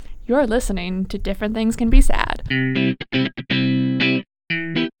You're listening to Different Things Can Be Sad.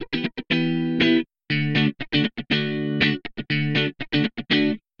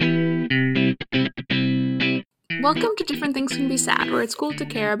 Welcome to Different Things Can Be Sad, where it's cool to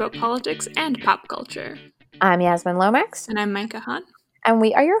care about politics and pop culture. I'm Yasmin Lomax. And I'm Micah Hunt. And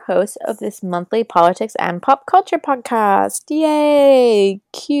we are your hosts of this monthly politics and pop culture podcast. Yay!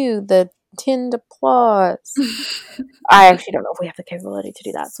 Cue the tinned applause. I actually don't know if we have the capability to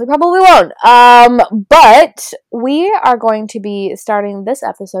do that, so we probably won't. But we are going to be starting this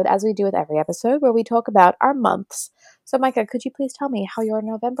episode, as we do with every episode, where we talk about our months. So, Micah, could you please tell me how your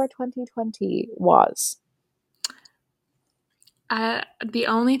November 2020 was? The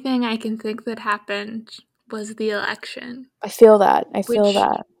only thing I can think that happened was the election. I feel that. Which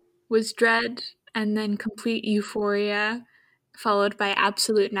was dread and then complete euphoria, followed by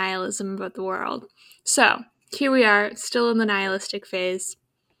absolute nihilism about the world. So, here we are, still in the nihilistic phase.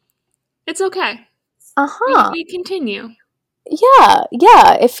 It's okay. We continue. Yeah.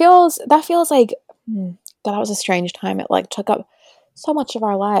 That feels like that was a strange time. It took up so much of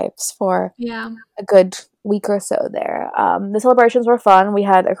our lives for a good week or so there. The celebrations were fun. We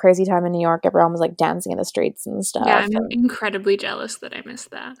had a crazy time in New York. Everyone was dancing in the streets and stuff. Yeah, I'm incredibly jealous that I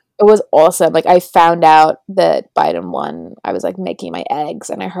missed that. It was awesome. I found out that Biden won. I was making my eggs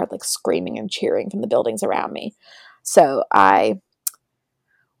and I heard screaming and cheering from the buildings around me. So I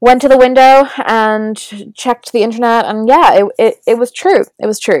went to the window and checked the internet, and it was true. It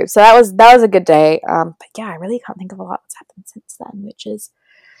was true. So that was a good day. But yeah, I really can't think of a lot that's happened since then, which is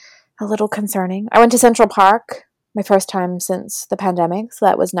a little concerning. I went to Central Park, my first time since the pandemic, so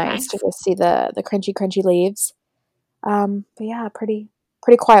that was nice to just see the crunchy leaves. But yeah, pretty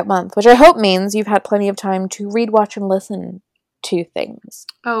quiet month, which I hope means you've had plenty of time to read, watch, and listen to things.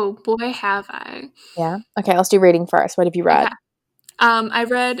 Oh boy, have I. Yeah? Okay, let's do reading first. What have you read? Okay. I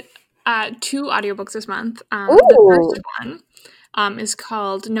read 2 audiobooks this month. The first one is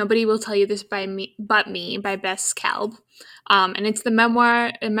called Nobody Will Tell You This But Me by Bess Kalb. And it's a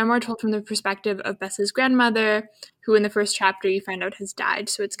memoir told from the perspective of Bess's grandmother, who in the first chapter you find out has died.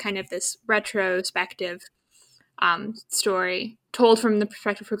 So it's kind of this retrospective story told from the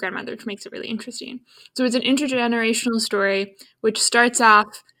perspective of her grandmother, which makes it really interesting. So it's an intergenerational story, which starts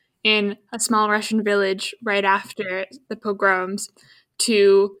off in a small Russian village right after the pogroms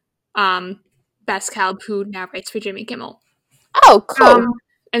to Bess Kalb, who now writes for Jimmy Kimmel. Oh, cool.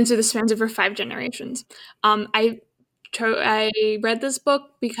 And so this spans over 5 generations. I read this book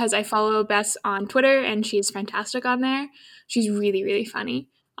because I follow Bess on Twitter, and she's fantastic on there. She's really, really funny.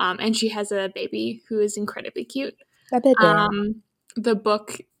 And she has a baby who is incredibly cute. The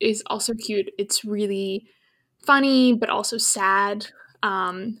book is also cute. It's really funny, but also sad.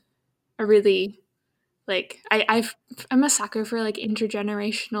 I really I'm a sucker for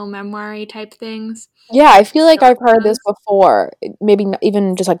intergenerational memoir-y type things. Yeah, I feel like I've heard this before. Maybe not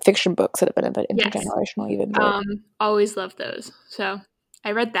even just fiction books that have been a bit intergenerational. Yes. Even always love those. So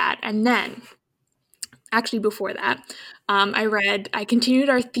I read that, and then actually before that, I continued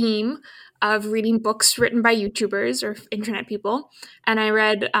our theme of reading books written by YouTubers or internet people, and I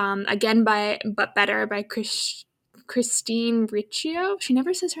read Again But Better by Christine Riccio. She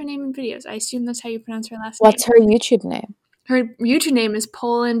never says her name in videos. I assume that's how you pronounce her last name. What's her YouTube name? Her YouTube name is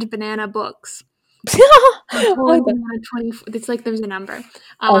Poland Banana Books. Poland Banana 24. It's there's a number.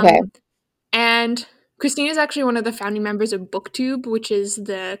 Okay. And Christine is actually one of the founding members of BookTube, which is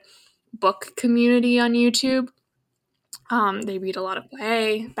the book community on YouTube. They read a lot of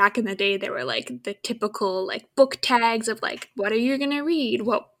YA. Back in the day, they were the typical book tags of what are you gonna read?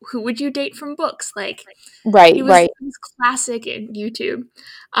 Who would you date from books? Right. It was classic in YouTube.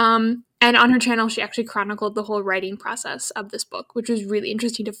 And on her channel, she actually chronicled the whole writing process of this book, which was really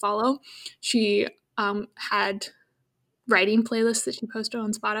interesting to follow. She had writing playlists that she posted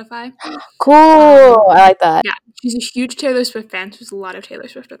on Spotify. Cool. I like that. Yeah, she's a huge Taylor Swift fan. So there's a lot of Taylor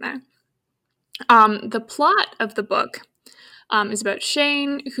Swift in there. The plot of the book is about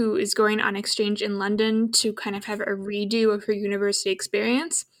Shane, who is going on exchange in London to kind of have a redo of her university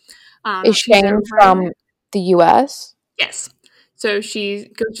experience. Is Shane from the U.S.? Yes. So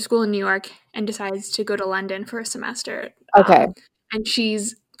she goes to school in New York and decides to go to London for a semester. Okay. And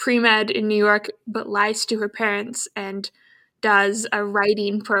she's pre-med in New York, but lies to her parents and does a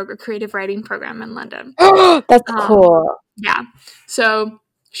creative writing program in London. That's cool. Yeah. So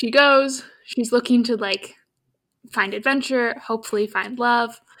she goes. She's looking to find adventure, hopefully find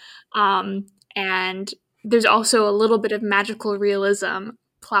love. And there's also a little bit of magical realism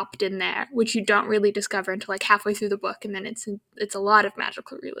plopped in there, which you don't really discover until halfway through the book, and then it's a lot of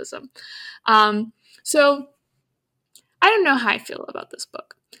magical realism. So I don't know how I feel about this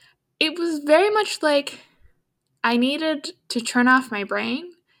book. very much like I needed to turn off my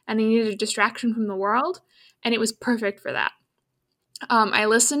brain and I needed a distraction from the world, and it was perfect for that. I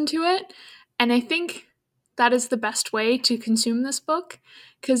listened to it, and I think that is the best way to consume this book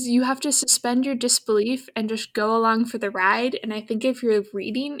because you have to suspend your disbelief and just go along for the ride. And I think if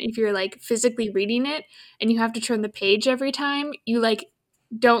you're like physically reading it and you have to turn the page every time, you like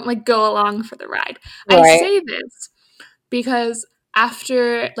don't like go along for the ride. I Right. say this because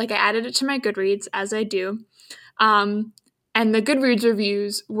after like I added it to my Goodreads as I do, and the Goodreads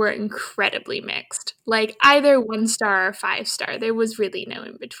reviews were incredibly mixed. Like either 1 star or 5 star. There was really no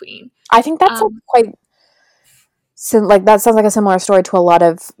in between. I think that's quite. Like that sounds like a similar story to a lot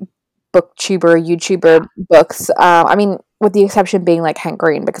of booktuber, YouTuber books. I mean, with the exception being like Hank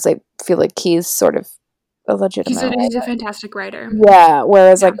Green, because I feel like he's sort of a legitimate. He's a fantastic writer. Yeah,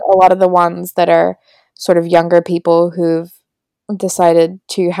 whereas like a lot of the ones that are sort of younger people who've decided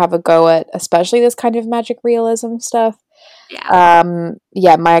to have a go at especially this kind of magic realism stuff. Yeah,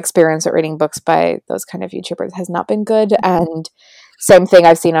 my experience at reading books by those kind of YouTubers has not been good. And same thing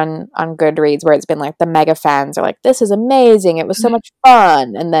I've seen on Goodreads where it's been like the mega fans are like, this is amazing, it was so much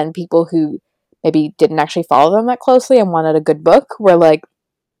fun. And then people who maybe didn't actually follow them that closely and wanted a good book were like,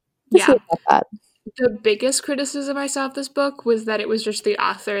 this is not that. The biggest criticism I saw of this book was that it was just the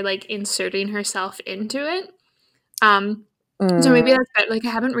author like inserting herself into it. So maybe that's better. Like I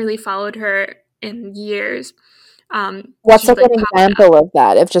haven't really followed her in years. What's like an example of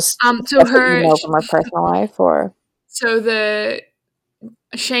that? If just so her you know from her personal life, or so the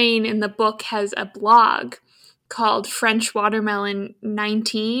Shane in the book has a blog called French Watermelon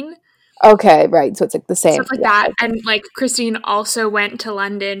 19. Okay, right. So it's like the same Stuff like that. And like Christine also went to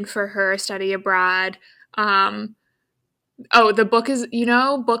London for her study abroad. The book is,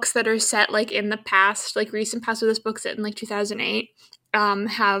 books that are set like in the past, like recent past, so this book set in like 2008,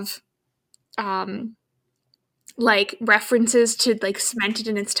 have like references to like cemented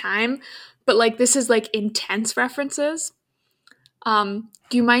in its time. But like this is like intense references.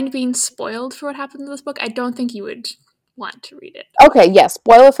 Do you mind being spoiled for what happened in this book? I don't think you would want to read it. Okay, yes.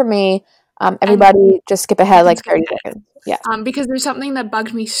 Spoil it for me. Everybody just skip ahead like 30 seconds. Yeah. Because there's something that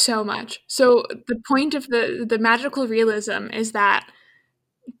bugged me so much. So the point of the magical realism is that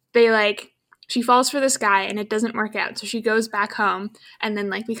she falls for this guy and it doesn't work out. So she goes back home and then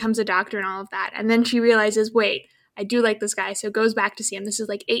like becomes a doctor and all of that. And then she realizes, wait, I do like this guy. So goes back to see him. This is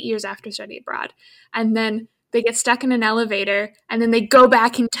like 8 years after study abroad. And then they get stuck in an elevator and then they go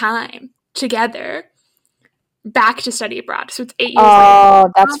back in time together back to study abroad. So it's 8 years later. Oh,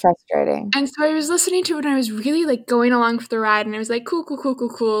 that's frustrating. And so I was listening to it and I was really like going along for the ride and I was like, cool,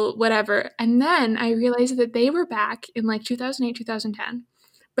 whatever. And then I realized that they were back in like 2008, 2010,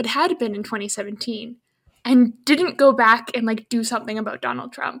 but had been in 2017 and didn't go back and like do something about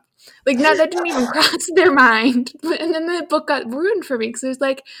Donald Trump. Like that didn't even cross their mind. And then the book got ruined for me because there's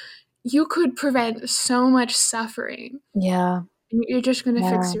like, you could prevent so much suffering. Yeah. And you're just going to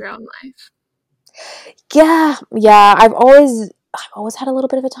fix your own life. Yeah. I've always had a little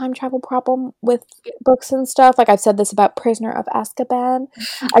bit of a time travel problem with books and stuff. Like I've said this about Prisoner of Azkaban.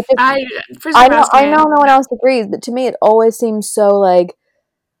 I know no one else agrees, but to me it always seems so like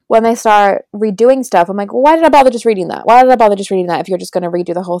when they start redoing stuff, I'm like, well, why did I bother just reading that? Why did I bother just reading that if you're just going to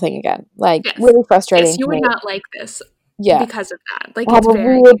redo the whole thing again? Like, really frustrating. Yes, you would not like this. Yeah. Because of that. Like, I have a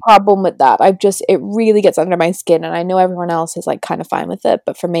weird problem with that. It really gets under my skin, and I know everyone else is like kind of fine with it,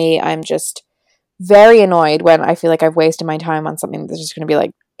 but for me, I'm just very annoyed when I feel like I've wasted my time on something that's just going to be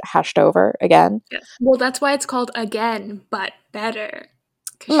like hashed over again. Yes. Well, that's why it's called Again, but Better.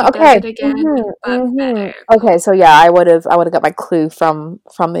 Okay. Better. Okay, so yeah, I would have got my clue from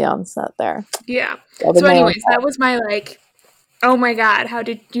the onset there. Yeah. So anyways, that was my like, oh my god, how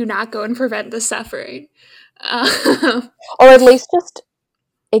did you not go and prevent the suffering? Or at least just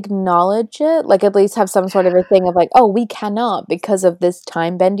acknowledge it. Like at least have some sort of a thing of like, oh, we cannot because of this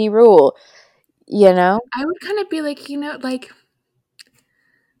time bendy rule. You know? I would kind of be like, like,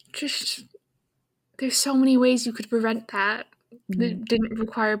 just there's so many ways you could prevent that. That didn't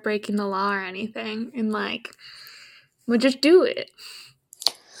require breaking the law or anything. And like, well, just do it.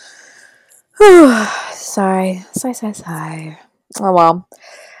 Sigh. Oh well.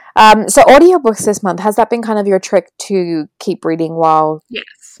 So audiobooks this month, has that been kind of your trick to keep reading while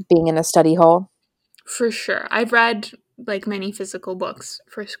being in a study hall? For sure. I've read like many physical books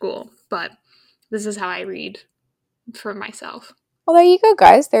for school, but this is how I read for myself. Well, there you go,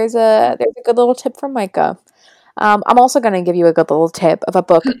 guys. There's a good little tip from Micah. I'm also going to give you a good little tip of a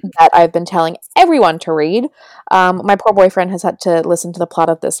book that I've been telling everyone to read. My poor boyfriend has had to listen to the plot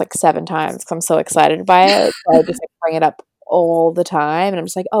of this like 7 times because I'm so excited by it. So I just like, bring it up all the time, and I'm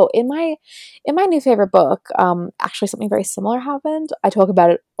just like, oh, in my new favorite book, actually something very similar happened. I talk about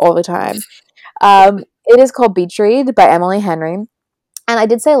it all the time. It is called Beach Read by Emily Henry. And I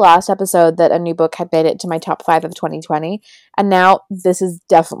did say last episode that a new book had made it to my top 5 of 2020, and now this is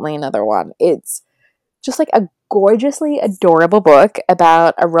definitely another one. It's just like a gorgeously adorable book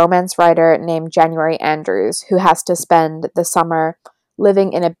about a romance writer named January Andrews who has to spend the summer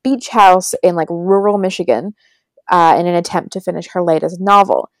living in a beach house in like rural Michigan in an attempt to finish her latest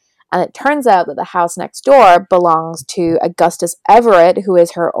novel. And it turns out that the house next door belongs to Augustus Everett, who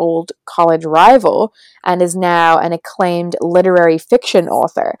is her old college rival and is now an acclaimed literary fiction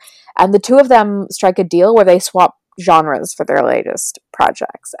author. And the two of them strike a deal where they swap genres for their latest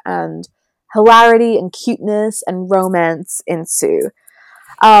projects. And hilarity and cuteness and romance ensue.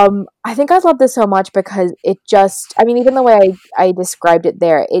 I think I love this so much because it just, I mean, even the way I described it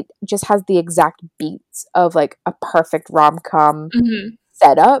there, it just has the exact beats of like a perfect rom-com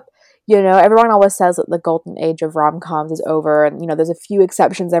setup. You know, everyone always says that the golden age of rom-coms is over, and, you know, there's a few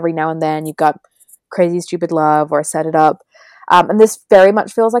exceptions every now and then. You've got Crazy Stupid Love or Set It Up. And this very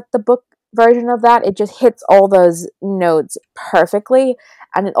much feels like the book version of that. It just hits all those notes perfectly,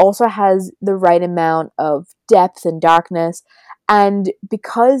 and it also has the right amount of depth and darkness. And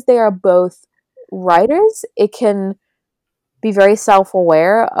because they are both writers, it can be very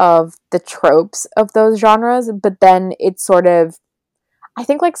self-aware of the tropes of those genres, but then it sort of, I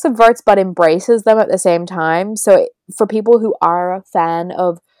think, like subverts but embraces them at the same time. So for people who are a fan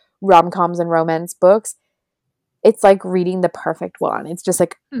of rom-coms and romance books, it's like reading the perfect one. It's just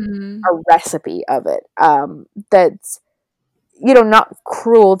like a recipe of it. That's, you know, not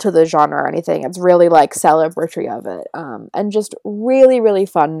cruel to the genre or anything. It's really like celebratory of it, and just really, really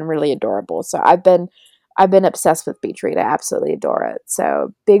fun and really adorable. So I've been obsessed with Beach Read. I absolutely adore it.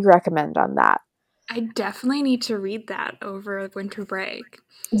 So big recommend on that. I definitely need to read that over winter break.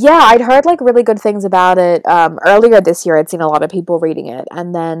 Yeah, I'd heard like really good things about it. Earlier this year, I'd seen a lot of people reading it,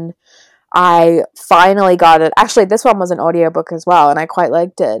 and then I finally got it. Actually, this one was an audiobook as well, and I quite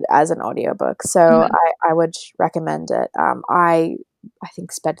liked it as an audiobook. So I would recommend it. I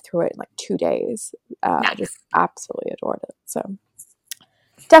think sped through it in like 2 days. Nice. Just absolutely adored it. So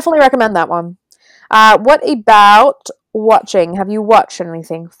definitely recommend that one. What about watching? Have you watched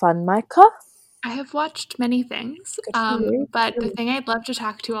anything fun, Micah? I have watched many things, but the thing I'd love to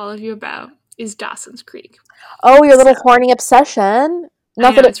talk to all of you about is Dawson's Creek. Oh, your little horny obsession.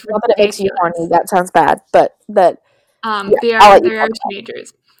 Not that it makes you horny. That sounds bad, but that they are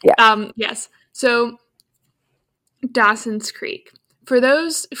teenagers. Yeah. Yes. So Dawson's Creek. For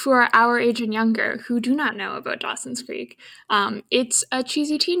those who are our age and younger who do not know about Dawson's Creek, it's a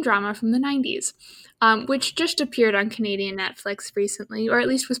cheesy teen drama from the 90s, which just appeared on Canadian Netflix recently, or at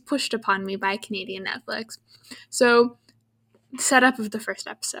least was pushed upon me by Canadian Netflix. So, setup of the first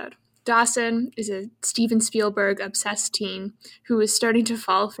episode. Dawson is a Steven Spielberg-obsessed teen who is starting to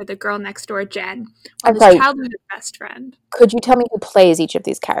fall for the girl next door, Jen, his childhood best friend. Could you tell me who plays each of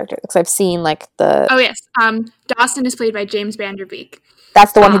these characters? Because I've seen like the. Oh yes, Dawson is played by James Van Der Beek.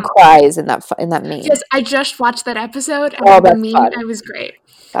 That's the one who cries in that meme. Yes, I just watched that episode, and the meme fun. It was great.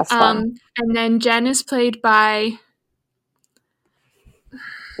 That's fun. And then Jen is played by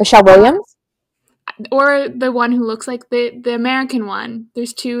Michelle Williams. Or the one who looks like the American one.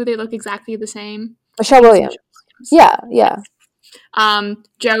 There's two. They look exactly the same. Michelle Williams. Yeah.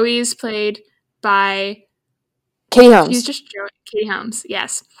 Joey's played by Katie Holmes. She's just Katie Holmes.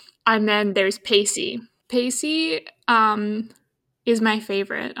 Yes. And then there's Pacey. Pacey is my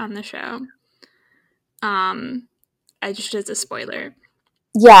favorite on the show. I just as a spoiler.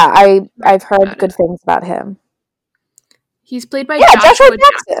 Yeah, I've heard good things about him. He's played by Joshua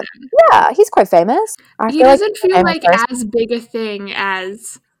Jackson. Yeah, he's quite famous. He doesn't feel like as big a thing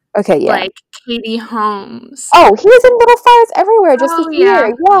as like Katie Holmes. Oh, he was in Little Fires Everywhere just this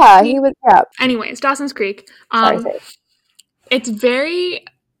year. Yeah, he was. Yeah. Anyways, Dawson's Creek. It's very.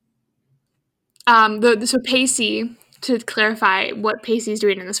 So Pacey, to clarify what Pacey's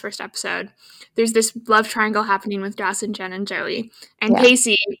doing in this first episode, there's this love triangle happening with Dawson, Jen, and Joey, and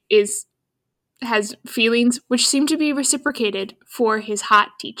Pacey has feelings which seem to be reciprocated for his hot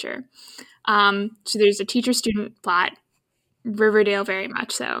teacher. So there's a teacher-student plot. Riverdale, very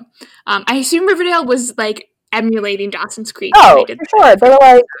much so. I assume Riverdale was like emulating Dawson's Creek. Oh, for sure. They were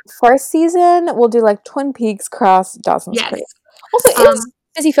like, first season, we'll do like Twin Peaks cross Dawson's Creek. Also, is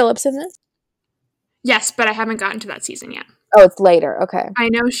Busy Phillips in this? Yes, but I haven't gotten to that season yet. Oh, it's later. Okay. I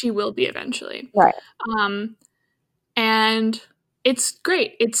know she will be eventually. Right. And it's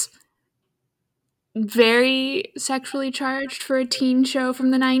great. It's very sexually charged for a teen show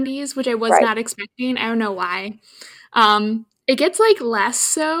from the 90s, which I was not expecting. I don't know why. It gets like less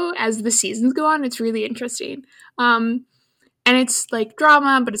so as the seasons go on. It's really interesting. And it's like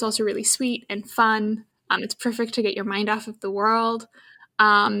drama, but it's also really sweet and fun. It's perfect to get your mind off of the world.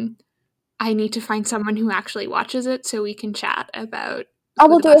 Um, I need to find someone who actually watches it so we can chat about I who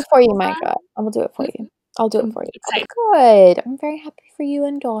will the do it best for you, couples are. Micah. I will do it for you. I'll do it I'm for you. Oh, excited. good. I'm very happy for you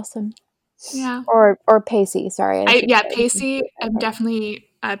and Dawson. Yeah. Or Pacey. Sorry, I should say. Pacey. I'm definitely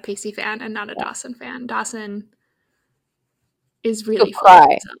a Pacey fan and not a Dawson fan. Dawson is Go really full of cry.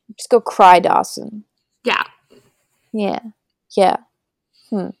 himself. Just go cry, Dawson. Yeah. Yeah. Yeah.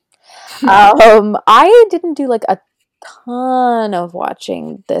 I didn't do like a ton of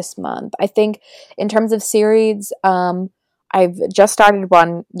watching this month. I think in terms of series, I've just started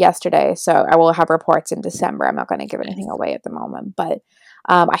one yesterday, so I will have reports in December. I'm not going to give anything away at the moment, but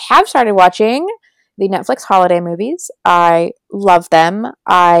I have started watching the Netflix holiday movies. I love them.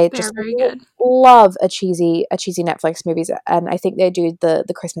 I They're just very good. love a cheesy Netflix movies, and I think they do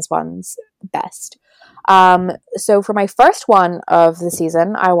the Christmas ones best. So for my first one of the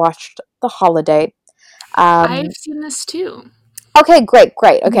season, I watched The Holiday. I've seen this too. Okay, great.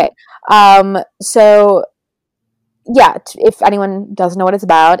 Okay. So yeah, if anyone doesn't know what it's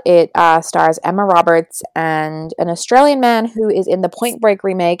about, it stars Emma Roberts and an Australian man who is in the Point Break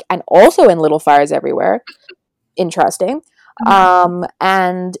remake and also in Little Fires Everywhere. Interesting.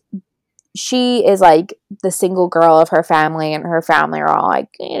 And she is like the single girl of her family, and her family are all like,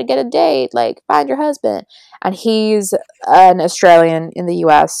 you need to get a date, like find your husband. And he's an Australian in the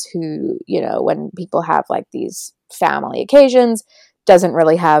US who, when people have like these family occasions, doesn't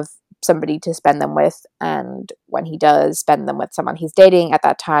really have somebody to spend them with. And when he does spend them with someone he's dating at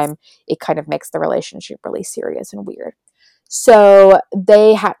that time, it kind of makes the relationship really serious and weird. So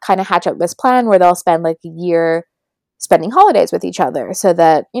they kind of hatch up this plan where they'll spend like a year spending holidays with each other so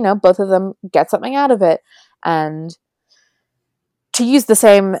that, both of them get something out of it. And to use the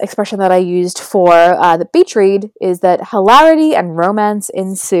same expression that I used for the beach read, is that hilarity and romance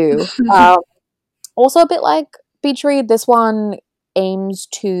ensue. Also a bit like beach read, this one aims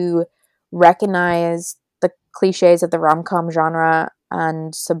to recognize the cliches of the rom-com genre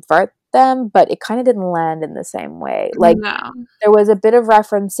and subvert them, but it kind of didn't land in the same way. Like, No. there was a bit of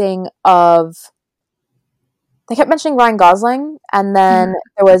referencing of, they kept mentioning Ryan Gosling, and then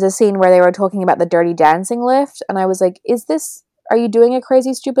there was a scene where they were talking about the Dirty Dancing lift, and I was like, are you doing a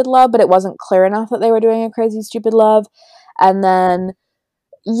Crazy Stupid Love? But it wasn't clear enough that they were doing a Crazy Stupid Love. And then,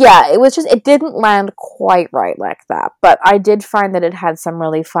 yeah, it didn't land quite right like that. But I did find that it had some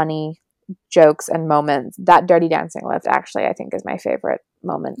really funny jokes and moments. That Dirty Dancing lift, actually, I think is my favorite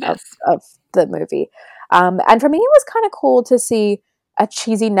moment of the movie. And for me, it was kind of cool to see a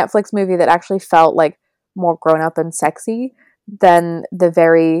cheesy Netflix movie that actually felt like more grown up and sexy than the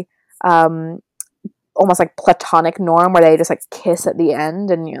very almost like platonic norm where they just like kiss at the end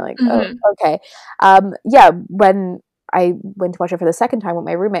and you're like, oh, okay. Yeah, when I went to watch it for the second time with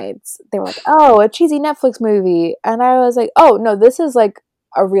my roommates, they were like, oh, a cheesy Netflix movie. And I was like, oh no, this is like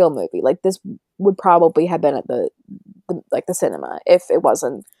a real movie. Like, this would probably have been at the cinema if it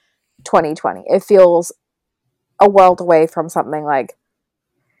wasn't 2020. It feels a world away from something like,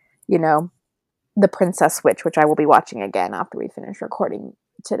 The Princess Switch, which I will be watching again after we finish recording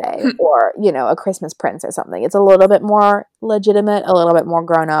today, or, A Christmas Prince or something. It's a little bit more legitimate, a little bit more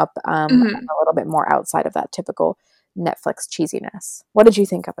grown up, and a little bit more outside of that typical Netflix cheesiness. What did you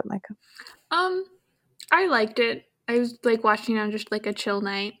think of it, Micah? I liked it. I was like watching it on just like a chill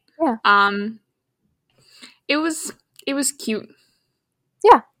night. Yeah. It was cute.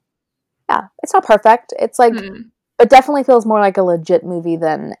 Yeah. Yeah. It's not perfect. It's like, it definitely feels more like a legit movie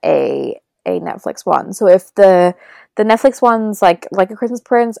than a Netflix one. So if the Netflix ones, like A Christmas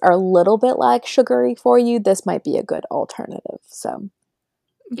Prince, are a little bit like sugary for you, this might be a good alternative. So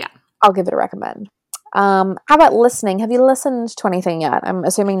yeah, I'll give it a recommend. How about listening? Have you listened to anything yet? I'm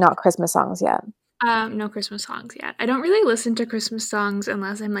assuming not Christmas songs yet. No Christmas songs yet. I don't really listen to Christmas songs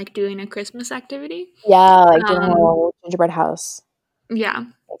unless I'm like doing a Christmas activity. Yeah, like doing a whole gingerbread house. Yeah.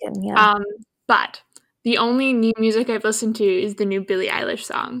 Yeah. But the only new music I've listened to is the new Billie Eilish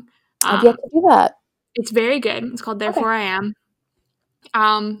song. I've yet to do that. It's very good. It's called Therefore I Am.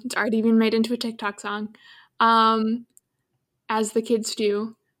 It's already been made into a TikTok song. As the kids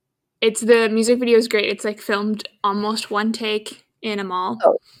do. The music video is great. It's like filmed almost one take in a mall.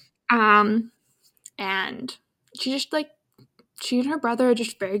 Oh. And she and her brother are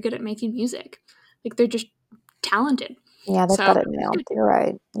just very good at making music. Like, they're just talented. Yeah, they've got it nailed. You're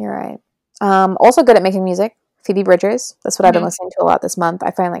right. Also good at making music. Phoebe Bridgers. That's what I've been listening to a lot this month.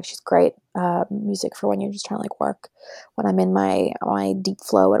 I find like she's great music for when you're just trying to like work. When I'm in my deep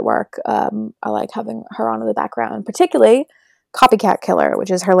flow at work, I like having her on in the background, particularly Copycat Killer,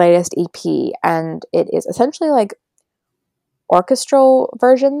 which is her latest EP, and it is essentially like orchestral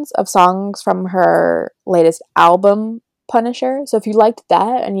versions of songs from her latest album, Punisher. So if you liked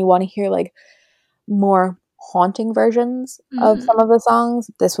that and you want to hear like more haunting versions of some of the songs,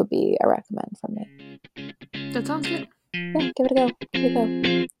 this would be a recommend from me. That sounds good. Yeah, give it a go. Give it a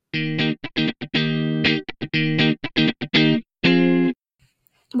go.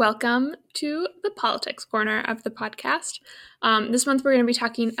 Welcome to the politics corner of the podcast. This month we're going to be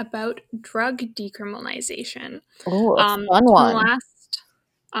talking about drug decriminalization. Oh, a fun one. In the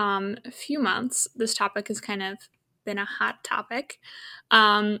last few months, this topic has kind of been a hot topic.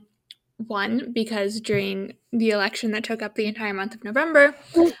 One, because during the election that took up the entire month of November,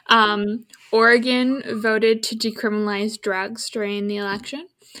 Oregon voted to decriminalize drugs during the election.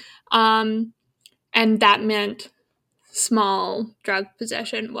 And that meant small drug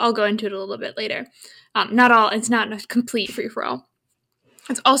possession. I'll go into it a little bit later. It's not a complete free-for-all.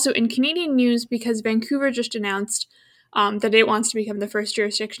 It's also in Canadian news because Vancouver just announced that it wants to become the first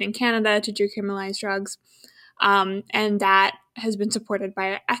jurisdiction in Canada to decriminalize drugs. And that has been supported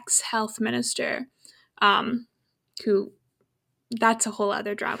by our ex-health minister, who, that's a whole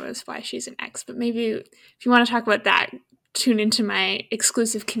other drama as why she's an ex. But maybe if you want to talk about that, tune into my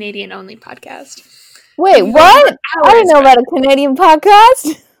exclusive Canadian-only podcast. Wait, what? I didn't know about a Canadian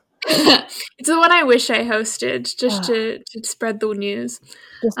podcast. It's the one I wish I hosted, just to spread the news.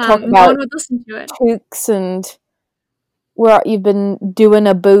 Just talk about no one would listen to it. Toques and where you've been doing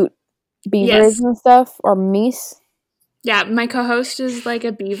about beavers and stuff, or meese. Yeah, my co-host is like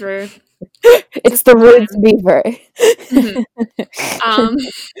a beaver. It's the Roots beaver.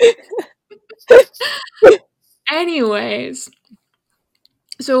 Anyways,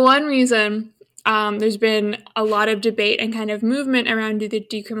 so one reason there's been a lot of debate and kind of movement around the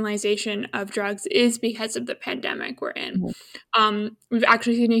decriminalization of drugs is because of the pandemic we're in. We've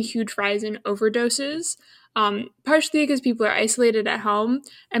actually seen a huge rise in overdoses, partially because people are isolated at home,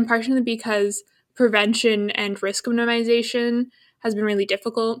 and partially because prevention and risk minimization has been really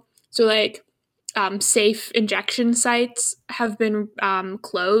difficult. So like safe injection sites have been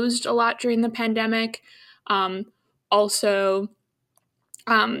closed a lot during the pandemic. Also,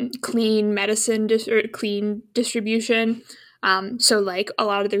 clean medicine clean distribution. So like a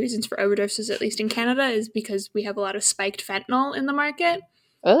lot of the reasons for overdoses, at least in Canada, is because we have a lot of spiked fentanyl in the market.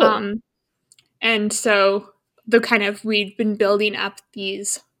 And so we've been building up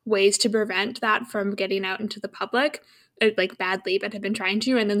these ways to prevent that from getting out into the public, like badly, but have been trying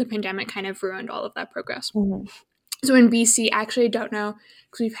to, and then the pandemic kind of ruined all of that progress. So in BC, actually I don't know,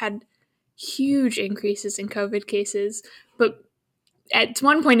 because we've had huge increases in COVID cases, but at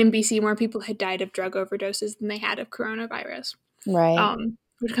one point in BC, more people had died of drug overdoses than they had of coronavirus. Right.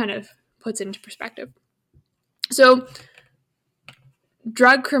 Which kind of puts it into perspective. So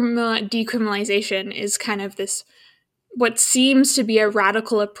drug decriminalization is kind of this, what seems to be a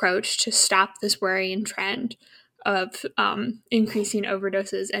radical approach to stop this worrying trend of increasing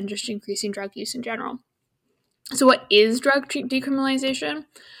overdoses and just increasing drug use in general. So what is drug decriminalization?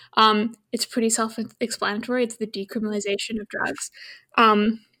 It's pretty self-explanatory. It's the decriminalization of drugs.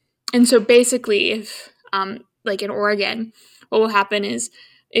 And so basically, if like in Oregon, what will happen is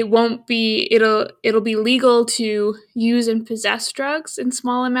it'll be legal to use and possess drugs in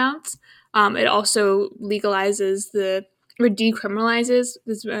small amounts. It also decriminalizes,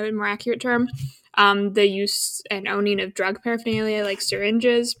 this is a more accurate term, the use and owning of drug paraphernalia like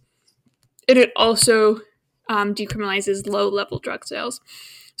syringes. And it also decriminalizes low-level drug sales.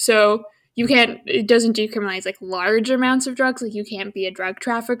 So it doesn't decriminalize like large amounts of drugs, like you can't be a drug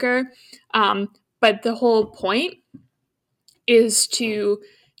trafficker. But the whole point is to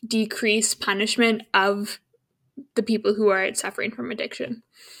decrease punishment of the people who are suffering from addiction.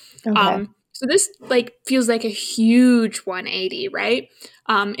 Okay. So this feels like a huge 180, right?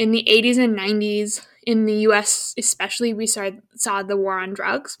 In the 80s and 90s, in the US especially, we saw the war on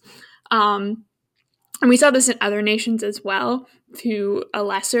drugs. And we saw this in other nations as well, to a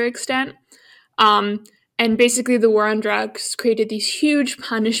lesser extent. And basically the war on drugs created these huge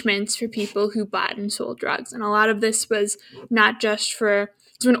punishments for people who bought and sold drugs. And a lot of this was not just so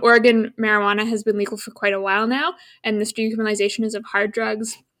in Oregon, marijuana has been legal for quite a while now, and this decriminalization is of hard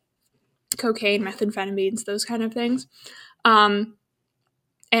drugs, cocaine, methamphetamines, those kind of things. But on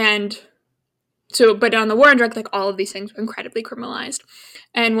the war on drugs, like all of these things were incredibly criminalized.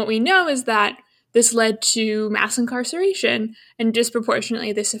 And what we know is that this led to mass incarceration, and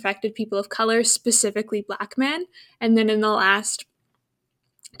disproportionately this affected people of color, specifically Black men. And then in the last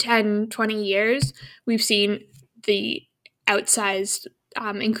 10, 20 years, we've seen the outsized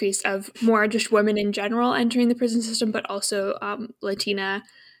increase of more just women in general entering the prison system, but also Latina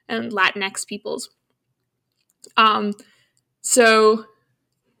and Latinx peoples. So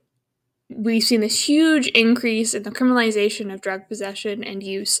we've seen this huge increase in the criminalization of drug possession and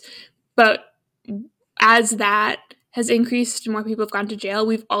use, but as that has increased and more people have gone to jail,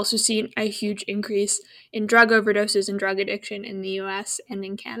 we've also seen a huge increase in drug overdoses and drug addiction in the US and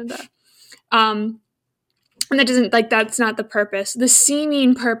in Canada. And that's not the purpose. The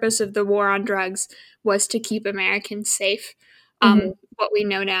seeming purpose of the war on drugs was to keep Americans safe. What we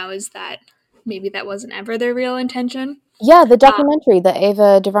know now is that maybe that wasn't ever their real intention. Yeah, the documentary, the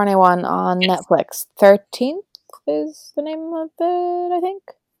Ava DuVernay one on Netflix, 13th is the name of it, I think.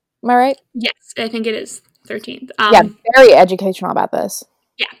 Am I right? Yes, I think it is 13th. Yeah, very educational about this.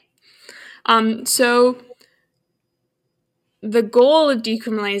 Yeah. So the goal of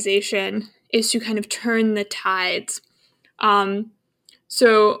decriminalization is to kind of turn the tides.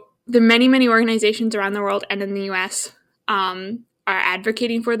 So the many, many organizations around the world and in the US are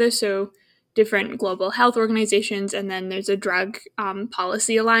advocating for this. So different global health organizations, and then there's a drug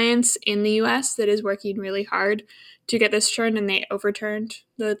policy alliance in the US that is working really hard to get this turned, and they overturned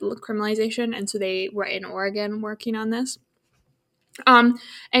the criminalization, and so they were in Oregon working on this.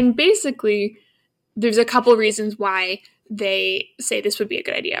 And basically, there's a couple reasons why they say this would be a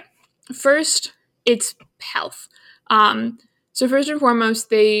good idea. First, it's health. So first and foremost,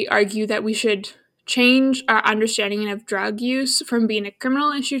 they argue that we should change our understanding of drug use from being a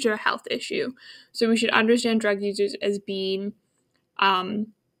criminal issue to a health issue. So we should understand drug users as being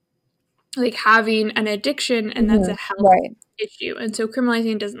like having an addiction, and that's a health issue. And so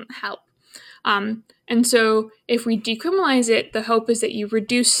criminalizing doesn't help. And so if we decriminalize it, the hope is that you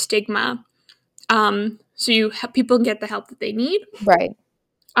reduce stigma, so you people get the help that they need. Right.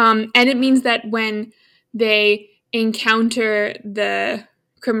 And it means that when they encounter the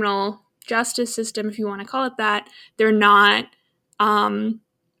criminal justice system, if you want to call it that, they're not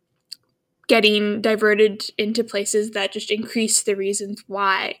getting diverted into places that just increase the reasons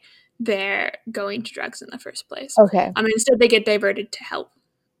why they're going to drugs in the first place. Okay. Instead, they get diverted to help,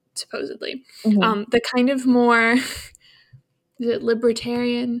 supposedly. The kind of more, is it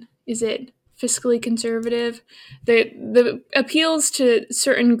libertarian? Is it fiscally conservative? The appeals to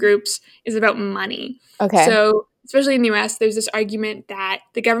certain groups is about money. Okay. So, especially in the US, there's this argument that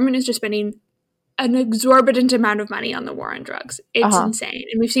the government is just spending an exorbitant amount of money on the war on drugs. It's insane.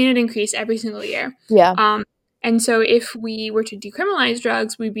 And we've seen it increase every single year. Yeah. And so if we were to decriminalize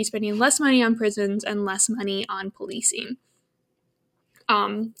drugs, we'd be spending less money on prisons and less money on policing.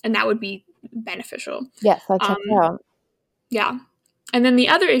 And that would be beneficial. Yes, I checked it out. Yeah. And then the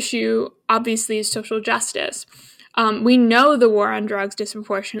other issue, obviously, is social justice. We know the war on drugs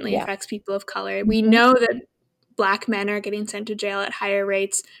disproportionately affects people of color. We know that Black men are getting sent to jail at higher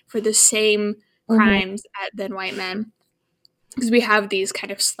rates for the same crimes than white men, because we have these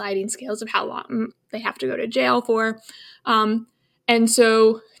kind of sliding scales of how long they have to go to jail for. And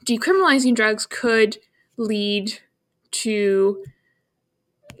so decriminalizing drugs could lead to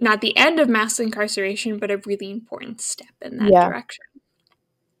not the end of mass incarceration, but a really important step in that direction.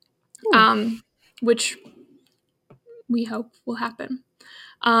 Which we hope will happen.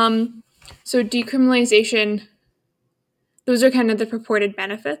 So decriminalization, those are kind of the purported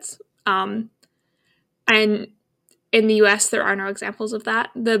benefits. And in the US, there are no examples of that.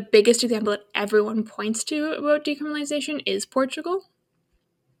 The biggest example that everyone points to about decriminalization is Portugal.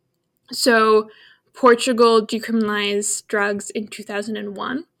 So Portugal decriminalized drugs in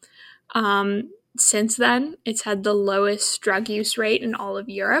 2001. Since then, it's had the lowest drug use rate in all of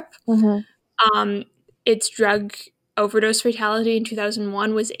Europe. Its drug overdose fatality in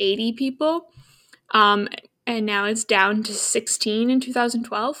 2001 was 80 people, and now it's down to 16 in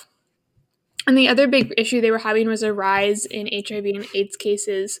 2012. And the other big issue they were having was a rise in HIV and AIDS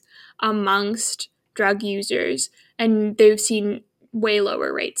cases amongst drug users, and they've seen way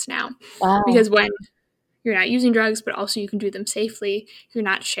lower rates now. Wow. Because when you're not using drugs, but also you can do them safely, you're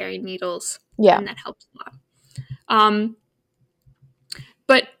not sharing needles, and that helps a lot.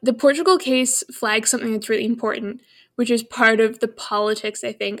 But the Portugal case flags something that's really important, which is part of the politics,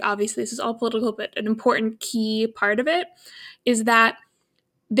 I think. Obviously, this is all political, but an important key part of it is that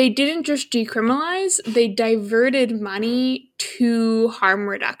they didn't just decriminalize, they diverted money to harm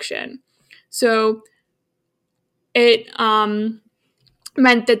reduction. So it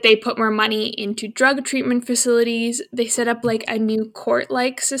meant that they put more money into drug treatment facilities. They set up like a new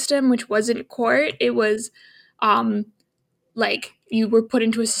court-like system, which wasn't court. It was like you were put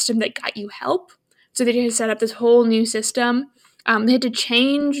into a system that got you help. So they had to set up this whole new system. They had to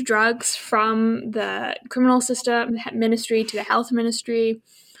change drugs from the criminal system ministry to the health ministry.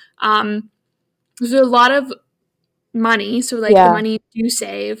 There's a lot of money. So like the money you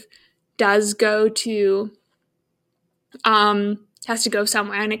save does go to has to go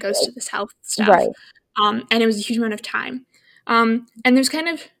somewhere, and it goes to this health stuff. Right. And it was a huge amount of time. And there's kind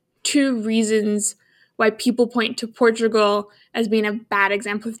of two reasons why people point to Portugal as being a bad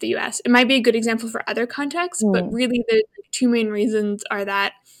example of the US. It might be a good example for other contexts, but really the two main reasons are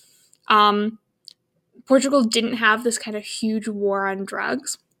that Portugal didn't have this kind of huge war on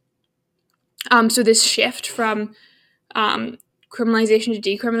drugs. So this shift from criminalization to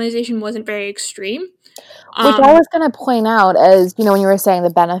decriminalization wasn't very extreme. Which I was going to point out as, when you were saying the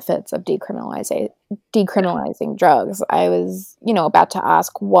benefits of decriminalizing drugs, I was, about to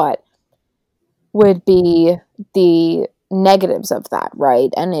ask what would be the negatives of that, right?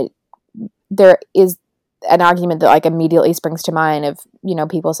 And there is an argument that like immediately springs to mind of,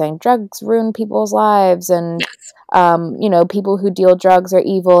 people saying drugs ruin people's lives and, people who deal drugs are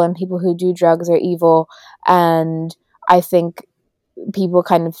evil and people who do drugs are evil. And I think people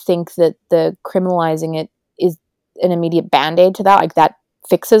kind of think that the criminalizing it is an immediate band-aid to that, like that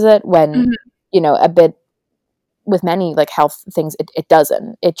fixes it when, a bit with many like health things, it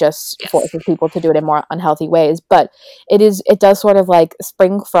doesn't. It just forces people to do it in more unhealthy ways. But it does sort of like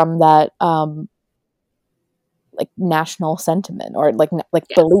spring from that like national sentiment or like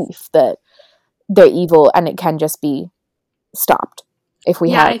belief that they're evil and it can just be stopped if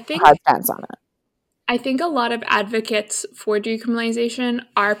we have a hard stance on it. I think a lot of advocates for decriminalization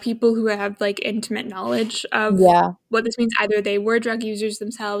are people who have like intimate knowledge of what this means. Either they were drug users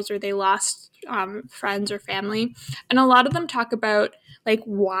themselves or they lost friends or family. And a lot of them talk about like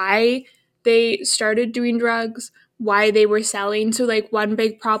why they started doing drugs, why they were selling. So like one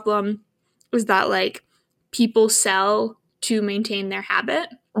big problem was that like people sell to maintain their habit.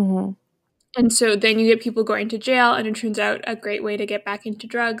 Mm-hmm. And so then you get people going to jail, and it turns out a great way to get back into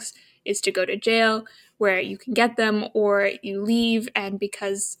drugs is to go to jail where you can get them, or you leave, and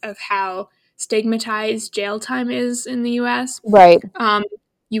because of how stigmatized jail time is in the US, right,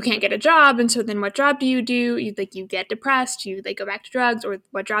 you can't get a job, and so then what job do? You get depressed, you go back to drugs, or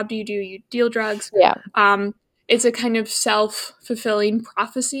what job do? You deal drugs. It's a kind of self-fulfilling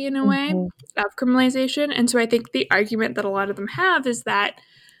prophecy in a way of criminalization. And so I think the argument that a lot of them have is that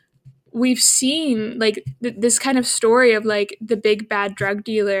we've seen like this kind of story of like the big bad drug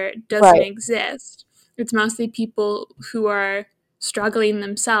dealer doesn't exist. It's mostly people who are struggling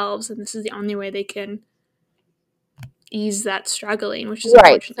themselves, and this is the only way they can ease that struggling, which is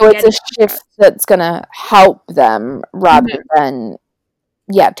right. So it's a shift that's going to help them rather than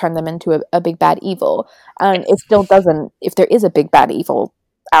turn them into a big bad evil. And it still doesn't, if there is a big bad evil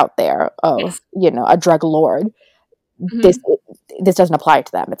out there of a drug lord, this doesn't apply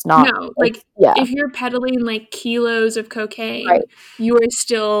to them. It's not. No, like if you're peddling like kilos of cocaine, you are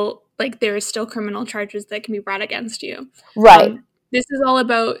still like there is still criminal charges that can be brought against you. Right. This is all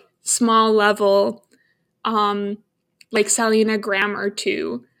about small level, like selling a gram or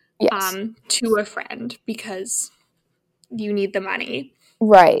two, to a friend because you need the money.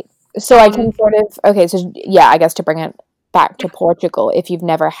 Right. So I can sort of I guess to bring it back to Portugal, if you've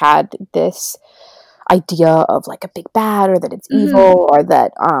never had this idea of like a big bad or that it's evil or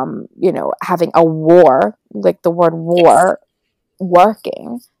that having a war, like the word war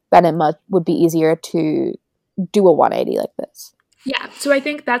working, then it would be easier to do a 180 like this. Yeah, so I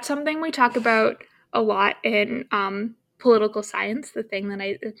think that's something we talk about a lot in political science. The thing that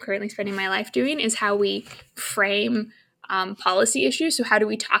I'm currently spending my life doing is how we frame policy issues. So how do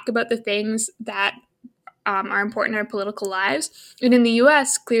we talk about the things that are important in our political lives? And in the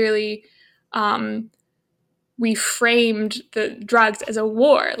US, clearly, we framed the drugs as a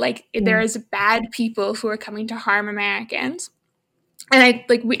war. Like there is bad people who are coming to harm Americans. And I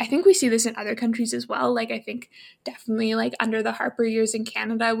think we see this in other countries as well. Like I think definitely like under the Harper years in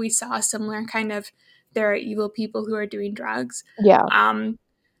Canada, we saw a similar kind of there are evil people who are doing drugs. Yeah.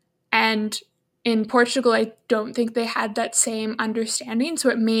 And in Portugal, I don't think they had that same understanding. So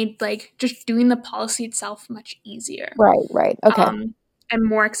it made like just doing the policy itself much easier. Right. Okay. And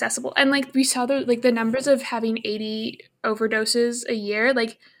more accessible. And like we saw the numbers of having 80 overdoses a year,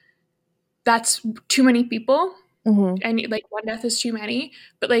 like that's too many people. And like one death is too many,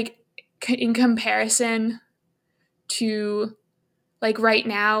 but like in comparison to like right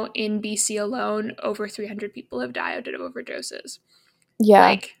now in BC alone, over 300 people have died of overdoses. Yeah.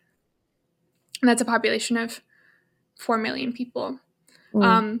 Like, and that's a population of 4 million people.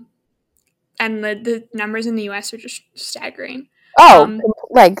 And the numbers in the US are just staggering.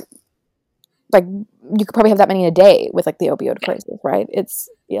 Like you could probably have that many a day with like the opioid crisis, right? It's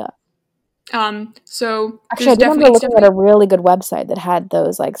So actually, I do remember looking at a really good website that had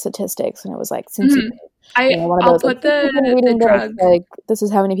those like statistics, and it was like since one of I'll those put like, the drug, like this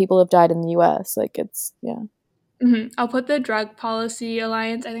is how many people have died in the U.S. Like it's I'll put the Drug Policy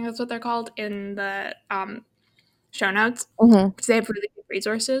Alliance, I think that's what they're called, in the show notes because they have really good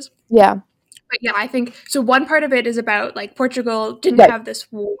resources. Yeah. But yeah, I think so. One part of it is about like Portugal didn't have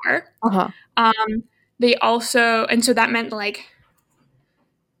this war. They also, and so that meant like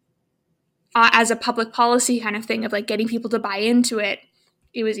as a public policy kind of thing of like getting people to buy into it,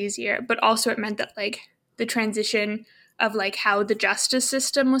 it was easier. But also it meant that like the transition of like how the justice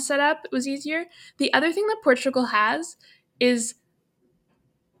system was set up was easier. The other thing that Portugal has is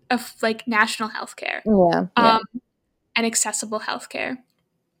like national healthcare, and accessible healthcare.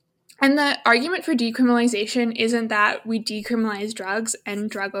 And the argument for decriminalization isn't that we decriminalize drugs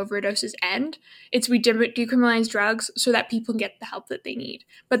and drug overdoses end. It's we decriminalize drugs so that people get the help that they need.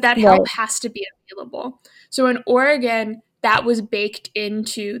 But that help has to be available. So in Oregon, that was baked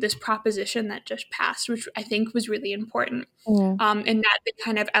into this proposition that just passed, which I think was really important. In that they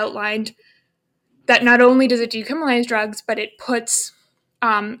kind of outlined that not only does it decriminalize drugs, but it puts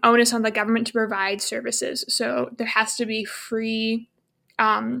onus on the government to provide services. So there has to be free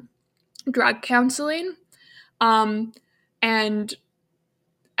drug counseling, and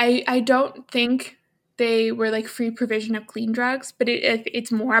I don't think they were like free provision of clean drugs, but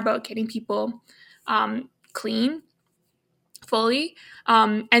it's more about getting people clean fully,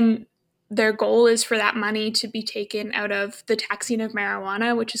 and their goal is for that money to be taken out of the taxing of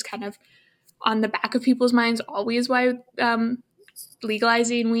marijuana, which is kind of on the back of people's minds always why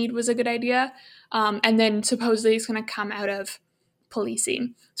legalizing weed was a good idea, and then supposedly it's going to come out of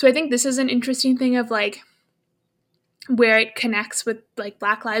policing. So I think this is an interesting thing of like where it connects with like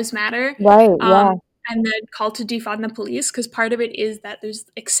Black Lives Matter, and the call to defund the police, because part of it is that there's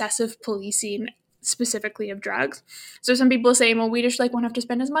excessive policing specifically of drugs. So some people are saying, well, we just like won't have to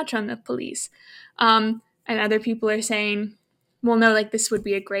spend as much on the police, and other people are saying, well, no, like this would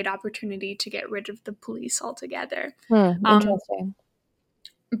be a great opportunity to get rid of the police altogether. Interesting.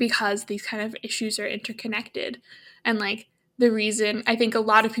 Because these kind of issues are interconnected, and like the reason, I think a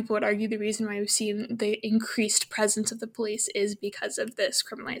lot of people would argue the reason why we've seen the increased presence of the police is because of this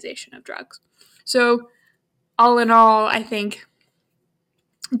criminalization of drugs. So all in all, I think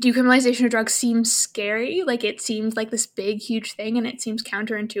decriminalization of drugs seems scary. Like it seems like this big, huge thing, and it seems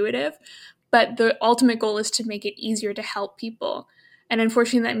counterintuitive. But the ultimate goal is to make it easier to help people. And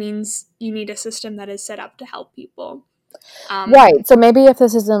unfortunately, that means you need a system that is set up to help people. Right. So maybe if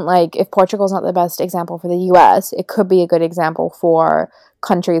this isn't like, if Portugal's not the best example for the US, it could be a good example for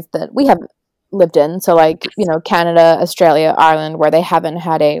countries that we have lived in. So like, you know, Canada, Australia, Ireland, where they haven't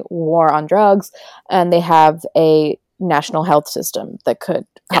had a war on drugs and they have a national health system that could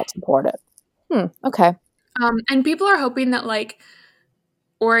help support it. Okay. And people are hoping that like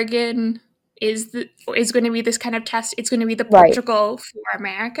Oregon is going to be this kind of test. It's going to be the Portugal for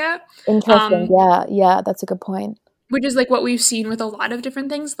America. Interesting. Yeah, that's a good point. Which is like what we've seen with a lot of different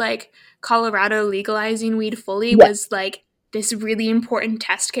things, like Colorado legalizing weed fully was like this really important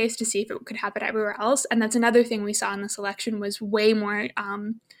test case to see if it could happen everywhere else. And that's another thing we saw in this election was way more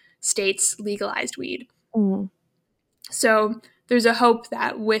states legalized weed. So there's a hope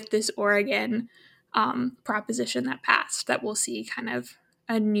that with this Oregon proposition that passed, that we'll see kind of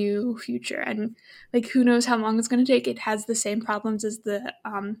a new future. And like who knows how long it's going to take. It has the same problems as the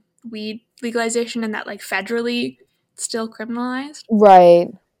weed legalization, and that like federally still criminalized. Right.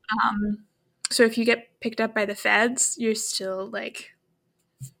 So if you get picked up by the feds, you're still like,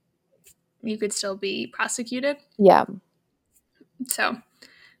 you could still be prosecuted. Yeah. So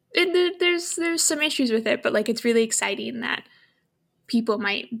there's some issues with it, but like it's really exciting that people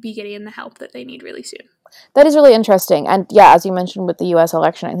might be getting the help that they need really soon. That is really interesting. And yeah, as you mentioned with the US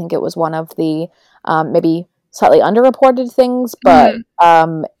election, I think it was one of the maybe slightly underreported things, but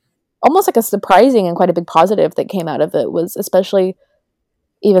almost like a surprising and quite a big positive that came out of it was especially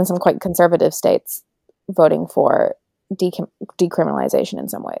even some quite conservative states voting for decriminalization in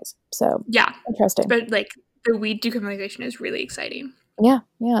some ways. So yeah, interesting. But like the weed decriminalization is really exciting. Yeah.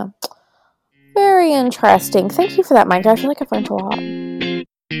 Very interesting. Thank you for that, Mike. I feel like I've learned a lot.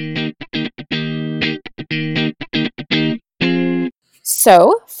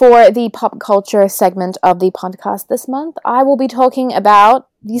 So, for the pop culture segment of the podcast this month, I will be talking about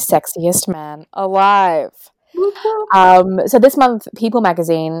the sexiest man alive. So this month, People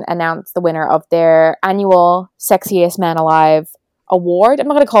magazine announced the winner of their annual Sexiest Man Alive award. I'm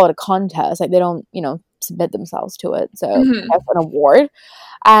not going to call it a contest. Like, they don't, submit themselves to it. So that's an award.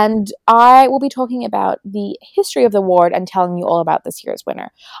 And I will be talking about the history of the award and telling you all about this year's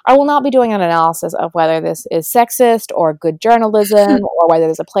winner. I will not be doing an analysis of whether this is sexist or good journalism or whether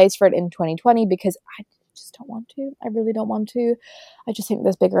there's a place for it in 2020, because I just don't want to. I really don't want to. I just think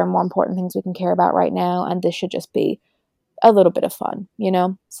there's bigger and more important things we can care about right now, and this should just be a little bit of fun,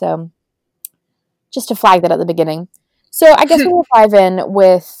 So just to flag that at the beginning. So I guess we'll dive in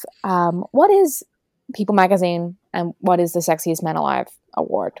with what is People magazine and what is the Sexiest Man Alive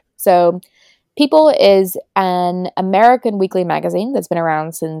award. So People is an American weekly magazine that's been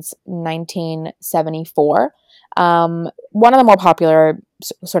around since 1974. One of the more popular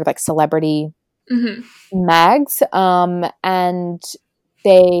sort of like celebrity mags, and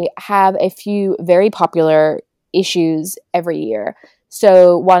they have a few very popular issues every year.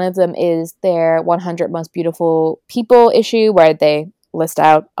 So one of them is their 100 Most Beautiful People issue, where they list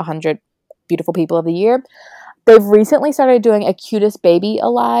out 100 beautiful people of the year. They've recently started doing a Cutest Baby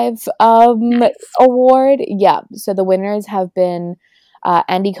Alive award. Yeah, so the winners have been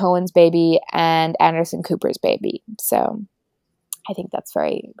Andy Cohen's baby and Anderson Cooper's baby. So I think that's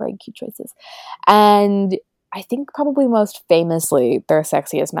very, very cute choices. And I think probably most famously their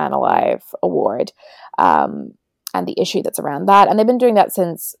Sexiest Man Alive award, and the issue that's around that. And they've been doing that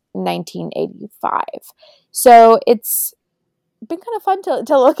since 1985. So it's been kind of fun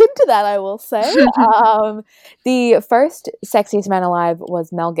to look into that, I will say. The first Sexiest Man Alive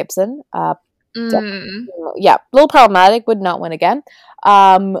was Mel Gibson. Yeah, a little problematic, would not win again.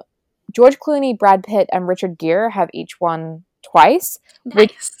 George Clooney, Brad Pitt, and Richard Gere have each won twice. Nice.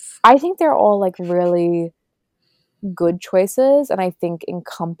 Which I think they're all like really good choices, and I think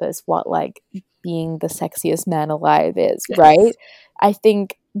encompass what like being the sexiest man alive is, right? I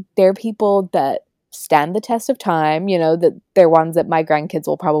think they're people that stand the test of time, that they're ones that my grandkids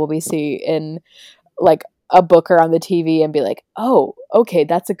will probably see in like a book or on the TV and be like, oh, okay,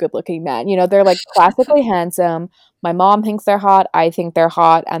 that's a good looking man. They're like classically handsome. My mom thinks they're hot. I think they're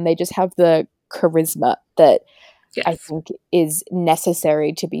hot. And they just have the charisma that I think is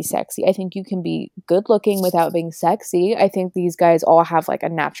necessary to be sexy. I think you can be good looking without being sexy. I think these guys all have like a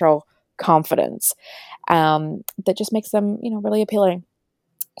natural confidence that just makes them, really appealing.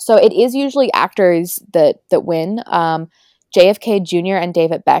 So it is usually actors that win. JFK Jr. and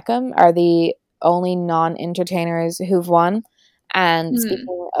David Beckham are the only non-entertainers who've won. And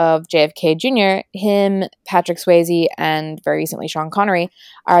speaking of JFK Jr., him, Patrick Swayze, and very recently Sean Connery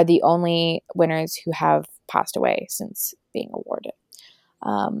are the only winners who have passed away since being awarded.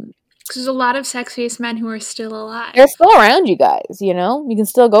 There's a lot of sexiest men who are still alive. They're still around, you guys, you can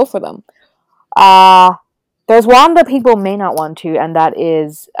still go for them. There's one that people may not want to, and that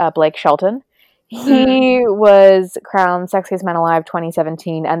is Blake Shelton. He was crowned Sexiest Man Alive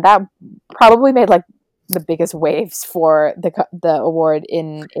 2017, and that probably made like the biggest waves for the award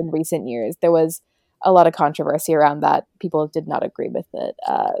in recent years. There was a lot of controversy around that. People did not agree with it.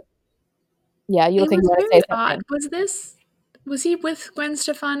 Yeah, you think you want to say something? Was he with Gwen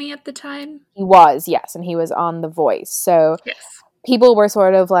Stefani at the time? He was, yes, and he was on The Voice. So people were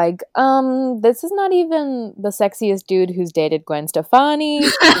sort of like, this is not even the sexiest dude who's dated Gwen Stefani.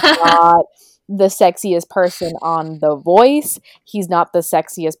 He's not the sexiest person on The Voice. He's not the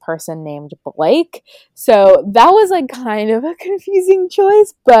sexiest person named Blake. So that was like kind of a confusing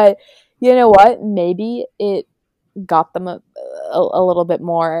choice, but you know what? Maybe it got them a little bit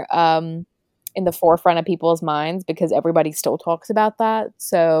more in the forefront of people's minds because everybody still talks about that.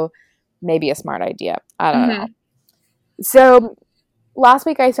 So maybe a smart idea. I don't know. So last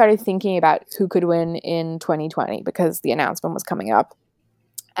week I started thinking about who could win in 2020 because the announcement was coming up.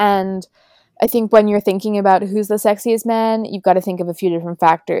 And I think when you're thinking about who's the sexiest man, you've got to think of a few different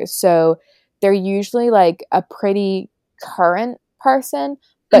factors. So they're usually like a pretty current person,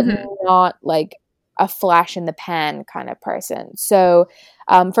 but not like a flash in the pan kind of person. So,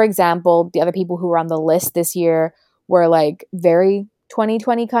 for example, the other people who were on the list this year were like very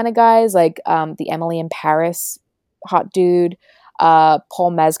 2020 kind of guys, like the Emily in Paris hot dude,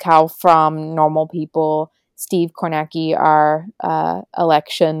 Paul Mescal from Normal People, Steve Kornacki, our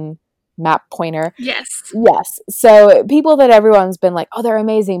election map pointer. Yes. So people that everyone's been like, oh, they're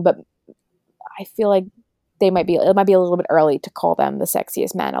amazing, but I feel like it might be a little bit early to call them the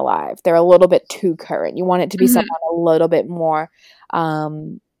sexiest man alive. They're a little bit too current. You want it to be someone a little bit more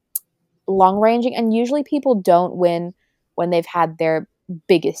long ranging, and usually people don't win when they've had their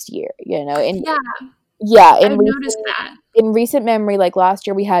biggest year, I've noticed that. In recent memory, like last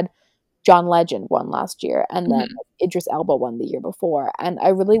year we had John Legend won last year, and then Idris Elba won the year before. And I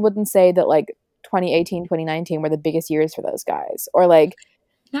really wouldn't say that like 2018, 2019 were the biggest years for those guys, or like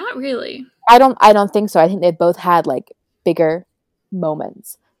not really. I don't think so. I think they both had like bigger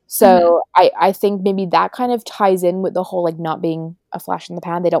moments. So I think maybe that kind of ties in with the whole like not being a flash in the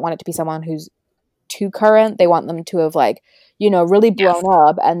pan. They don't want it to be someone who's too current. They want them to have like, you know, really blown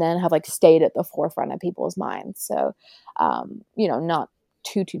up and then have like stayed at the forefront of people's minds. So, you know, not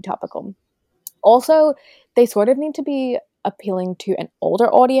too topical. Also, they sort of need to be appealing to an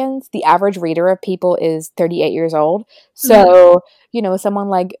older audience. The average reader of People is 38 years old. So, you know, someone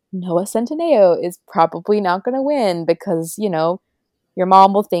like Noah Centineo is probably not going to win because, you know, your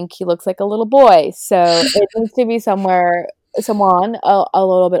mom will think he looks like a little boy. So it needs to be someone a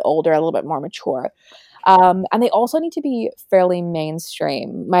little bit older, a little bit more mature. And they also need to be fairly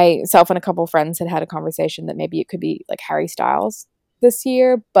mainstream. Myself and a couple of friends had a conversation that maybe it could be like Harry Styles this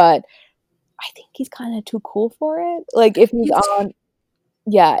year, but I think he's kind of too cool for it. Like if he's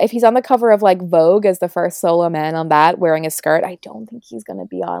on the cover of like Vogue as the first solo man on that wearing a skirt, I don't think he's gonna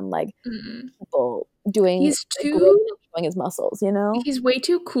be on like people doing showing his muscles, you know? He's way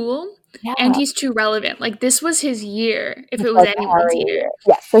too cool and he's too relevant. Like this was his year if it was anyone's year.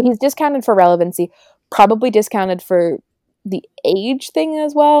 Yeah, so he's discounted for relevancy, probably discounted for the age thing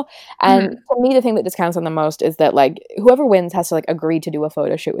as well. And for me, the thing that discounts him the most is that like whoever wins has to like agree to do a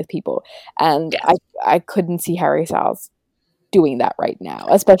photo shoot with people. And I couldn't see Harry Styles doing that right now,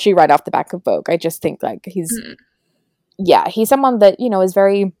 especially right off the back of Vogue. I just think like he's someone that, you know, is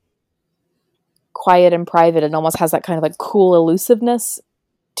very quiet and private and almost has that kind of like cool elusiveness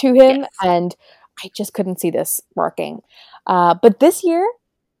to him. And I just couldn't see this working. But this year,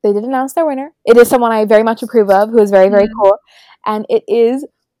 they did announce their winner. It is someone I very much approve of, who is very, very cool. And it is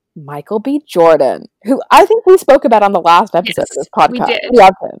Michael B. Jordan, who I think we spoke about on the last episode of this podcast. We did. We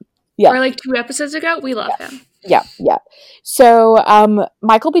love him. Yeah. Or like 2 episodes ago, we love him. Yeah. So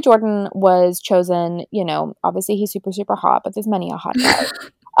Michael B. Jordan was chosen, you know, obviously he's super, super hot, but there's many a hot guy.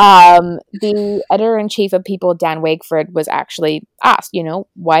 The editor-in-chief of People, Dan Wakeford, was actually asked, you know,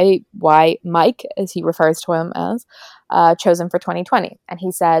 why Mike, as he refers to him as, chosen for 2020. And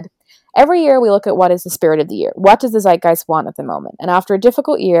he said, every year we look at what is the spirit of the year. What does the zeitgeist want at the moment? And after a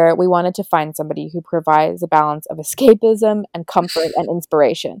difficult year, we wanted to find somebody who provides a balance of escapism and comfort and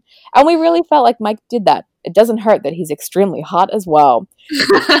inspiration. And we really felt like Mike did that. It doesn't hurt that he's extremely hot as well.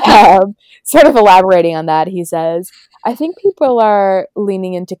 Sort of elaborating on that, he says, I think people are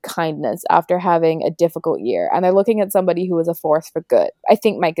leaning into kindness after having a difficult year, and they're looking at somebody who is a force for good. I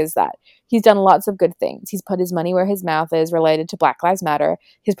think Mike is that. He's done lots of good things. He's put his money where his mouth is related to Black Lives Matter.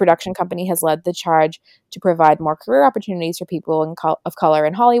 His production company has led the charge to provide more career opportunities for people of color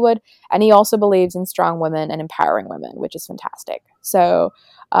in Hollywood, and he also believes in strong women and empowering women, which is fantastic. So,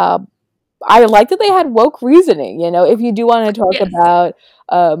 I like that they had woke reasoning, you know, if you do want to talk about,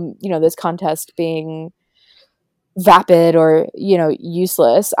 you know, this contest being vapid or, you know,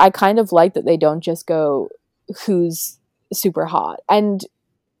 useless. I kind of like that they don't just go who's super hot. And,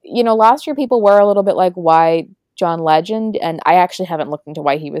 you know, last year people were a little bit like, why John Legend? And I actually haven't looked into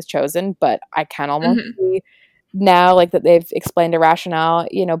why he was chosen, but I can almost see now like that they've explained a rationale.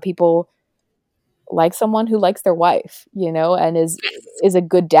 You know, people like someone who likes their wife, you know, and is a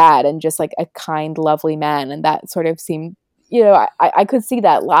good dad and just like a kind, lovely man. And that sort of seemed, you know, I could see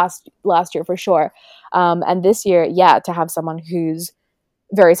that last year for sure. And this year, to have someone who's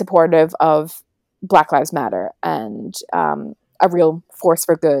very supportive of Black Lives Matter and a real force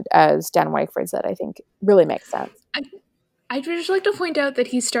for good, as Dan Wakeford said, I think really makes sense. I'd just like to point out that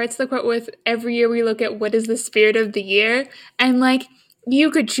he starts the quote with, every year we look at what is the spirit of the year. And like,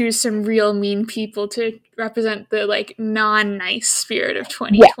 you could choose some real mean people to represent the like non-nice spirit of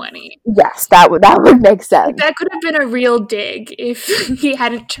 2020. Yes, that would make sense. Like, that could have been a real dig if he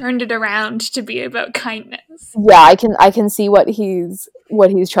hadn't turned it around to be about kindness. Yeah, I can see what he's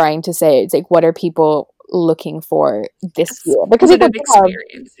trying to say. It's like, what are people looking for this year? Because it's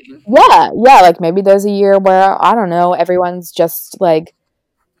experiencing. Like maybe there's a year where, I don't know, everyone's just like,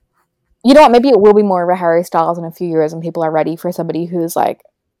 you know what, maybe it will be more of a Harry Styles in a few years when people are ready for somebody who's like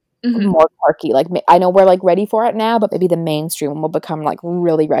more quirky. Like, I know we're like ready for it now, but maybe the mainstream will become like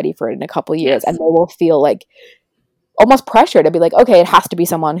really ready for it in a couple of years, and they will feel like almost pressure to be like, okay, it has to be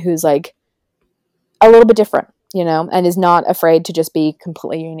someone who's like a little bit different, you know, and is not afraid to just be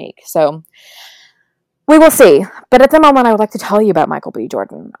completely unique. So we will see. But at the moment, I would like to tell you about Michael B.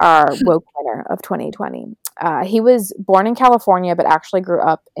 Jordan, our woke winner of 2020. He was born in California, but actually grew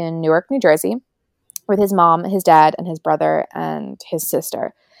up in Newark, New Jersey, with his mom, his dad, and his brother and his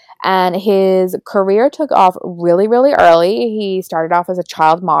sister. And his career took off really, really early. He started off as a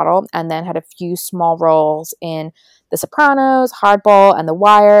child model and then had a few small roles in The Sopranos, Hardball, and The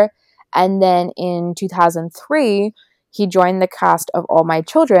Wire. And then in 2003, he joined the cast of All My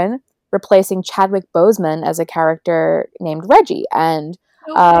Children, replacing Chadwick Boseman as a character named Reggie. And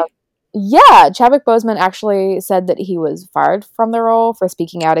Okay. yeah, Chadwick Boseman actually said that he was fired from the role for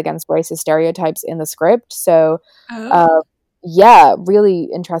speaking out against racist stereotypes in the script. So, Oh. uh, yeah, really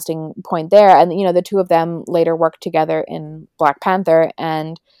interesting point there. And, the two of them later worked together in Black Panther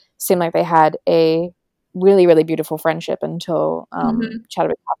and seemed like they had a really, really beautiful friendship until Mhm.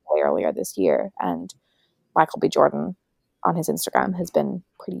 Chadwick passed away earlier this year. And Michael B. Jordan on his Instagram has been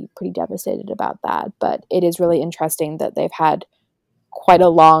pretty devastated about that. But it is really interesting that they've had quite a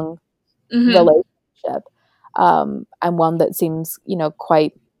long Mhm. relationship, and one that seems,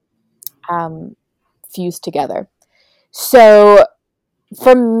 quite um, fused together. So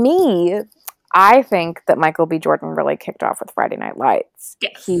for me, I think that Michael B. Jordan really kicked off with Friday Night Lights.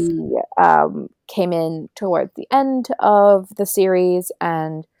 Yes. He came in towards the end of the series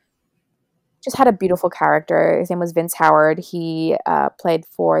and just had a beautiful character. His name was Vince Howard. He played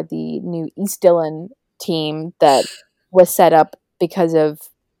for the new East Dillon team that was set up because of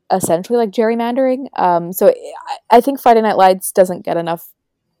essentially like gerrymandering. So I think Friday Night Lights doesn't get enough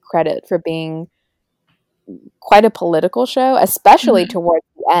credit for being quite a political show, especially Mhm. towards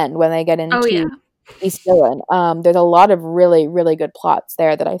the end when they get Oh, into yeah. East Dillon. There's a lot of really, really good plots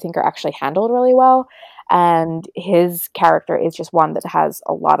there that I think are actually handled really well. And his character is just one that has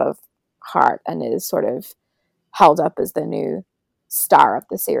a lot of heart and is sort of held up as the new star of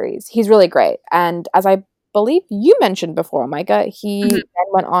the series. He's really great. And as I believe you mentioned before, Micah, he Mhm. then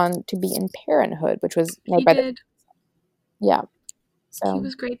went on to be in Parenthood, which was made He by the, did. yeah. He So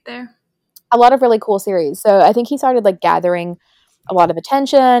was great there. a lot of really cool series. So I think he started like gathering a lot of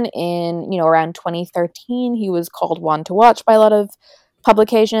attention in, around 2013. He was called one to watch by a lot of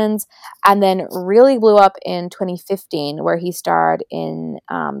publications, and then really blew up in 2015 where he starred in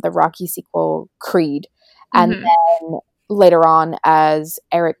the Rocky sequel Creed, and Mhm. then later on as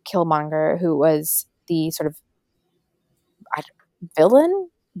Eric Killmonger, who was the sort of I villain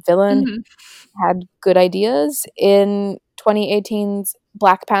Mhm. had good ideas in 2018's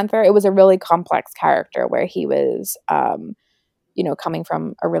Black Panther. It was a really complex character where he was, coming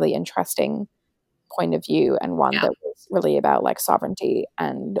from a really interesting point of view and one Yeah. that was really about like sovereignty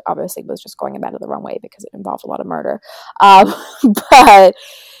and obviously was just going about it the wrong way because it involved a lot of murder. Um, but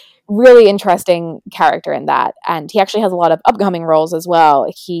really interesting character in that. And he actually has a lot of upcoming roles as well.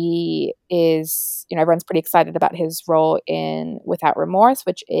 He is, everyone's pretty excited about his role in Without Remorse,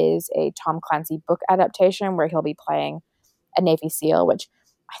 which is a Tom Clancy book adaptation where he'll be playing a Navy SEAL, which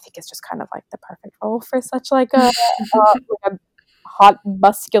I think is just kind of like the perfect role for such like a hot,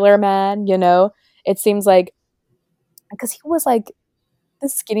 muscular man. It seems like because he was like the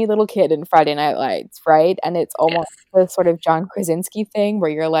skinny little kid in Friday Night Lights, right? And it's almost Yes. the sort of John Krasinski thing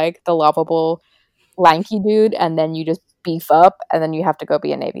where you're like the lovable lanky dude and then you just beef up and then you have to go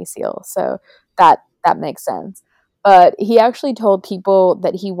be a Navy SEAL. So that makes sense. But he actually told people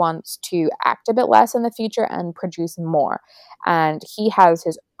that he wants to act a bit less in the future and produce more. And he has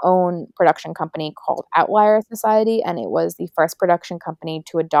his own production company called Outlier Society, and it was the first production company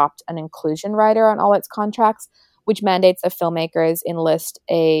to adopt an inclusion rider on all its contracts, which mandates that filmmakers enlist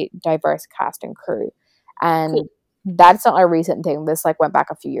a diverse cast and crew. Cool. And that's not a recent thing. This like went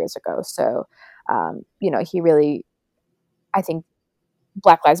back a few years ago. So he really, I think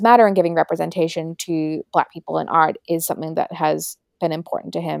Black Lives Matter and giving representation to Black people in art is something that has been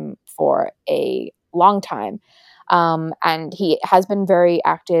important to him for a long time. And he has been very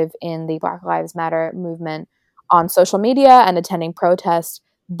active in the Black Lives Matter movement on social media and attending protests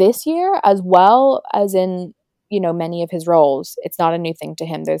this year, as well as in many of his roles. It's not a new thing to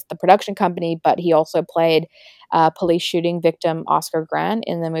him. There's the production company, but he also played police shooting victim Oscar Grant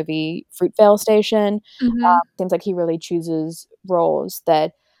in the movie Fruitvale Station. Mhm. Seems like he really chooses roles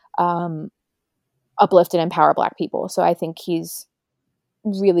that um, uplift and empower Black people. So I think he's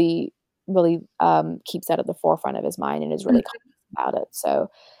really, really keeps that at the forefront of his mind and is really Mhm. conscious about it. So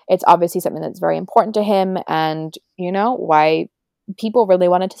it's obviously something that's very important to him, and why people really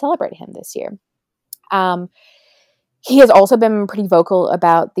wanted to celebrate him this year. Um, he has also been pretty vocal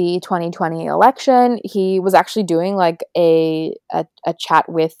about the 2020 election. He was actually doing like a chat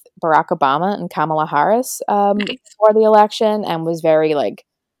with Barack Obama and Kamala Harris Nice. for the election and was very like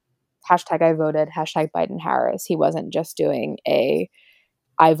hashtag I voted, hashtag Biden Harris. He wasn't just doing a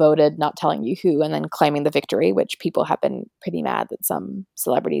I voted, not telling you who, and then claiming the victory, which people have been pretty mad that some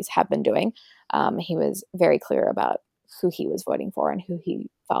celebrities have been doing. He was very clear about who he was voting for and who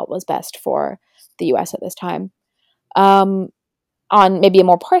he felt was best for the US at this time. On maybe a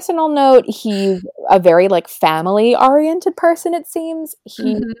more personal note, he's a very like family oriented person, it seems.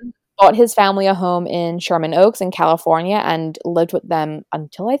 He bought his family a home in Sherman Oaks in California and lived with them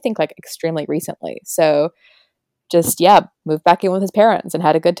until I think like extremely recently. So just moved back in with his parents and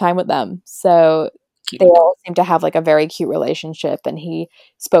had a good time with them. So they all seem to have like a very cute relationship, and he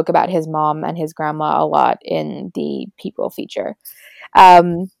spoke about his mom and his grandma a lot in the People feature.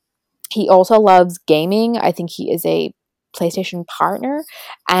 He also loves gaming. I think he is a PlayStation partner,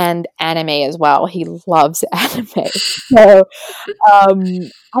 and anime as well. He loves anime. So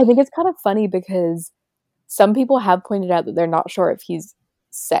I think it's kind of funny because some people have pointed out that they're not sure if he's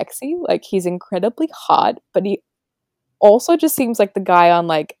sexy. Like, he's incredibly hot, but he also just seems like the guy on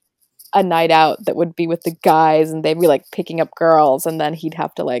like a night out that would be with the guys, and they'd be like picking up girls, and then he'd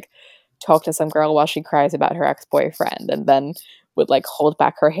have to like talk to some girl while she cries about her ex-boyfriend, and then would like hold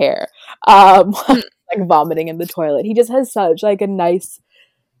back her hair, like vomiting in the toilet. He just has such like a nice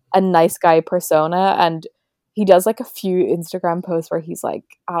guy persona, and he does like a few Instagram posts where he's like,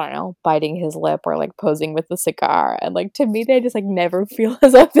 I don't know, biting his lip or like posing with the cigar, and like to me they just like never feel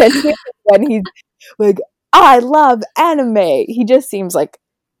as authentic when he's like, I love anime. He just seems like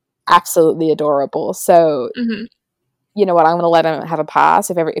absolutely adorable. So you know what, I'm gonna let him have a pass.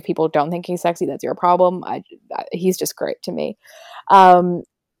 If people don't think he's sexy, that's your problem. He's just great to me.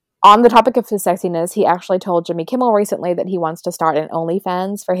 On the topic of his sexiness, he actually told Jimmy Kimmel recently that he wants to start an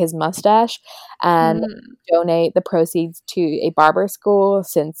OnlyFans for his mustache and donate the proceeds to a barber school,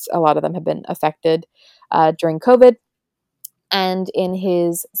 since a lot of them have been affected during COVID. And in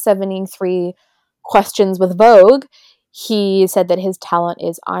his 73 questions with Vogue, he said that his talent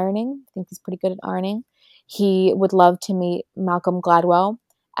is ironing. I think he's pretty good at ironing. He would love to meet Malcolm Gladwell,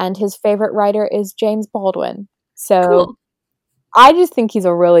 and his favorite writer is James Baldwin. So cool. I just think he's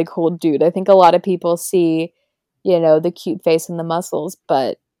a really cool dude. I think a lot of people see, you know, the cute face and the muscles,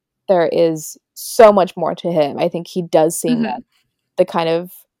 but there is so much more to him. I think he does seem like the kind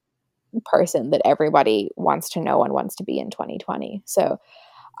of person that everybody wants to know and wants to be in 2020. So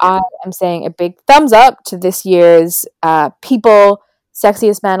I am saying a big thumbs up to this year's People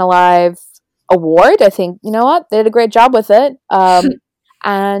Sexiest Man Alive award. I think, you know what, they did a great job with it.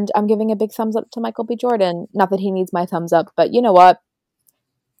 And I'm giving a big thumbs up to Michael B. Jordan. Not that he needs my thumbs up, but you know what?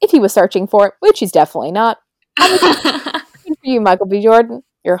 If he was searching for it, which he's definitely not, good for you, Michael B. Jordan.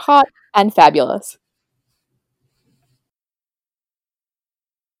 You're hot and fabulous.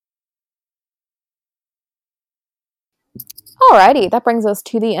 Alrighty, that brings us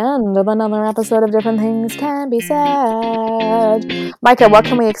to the end of another episode of Different Things Can Be Said. Micah, what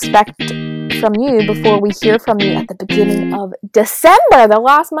can we expect from you before we hear from you at the beginning of December, the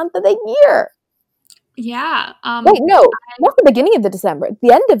last month of the year? Yeah. Wait, no, not the beginning of December,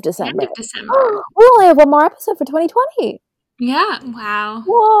 the end of December. End of December. We only have one more episode for 2020. Yeah, wow.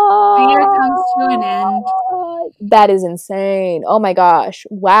 What? The year comes to an end. That is insane. Oh my gosh.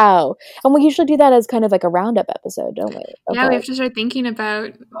 Wow. And we usually do that as kind of like a roundup episode, don't we? Yeah, we have to start thinking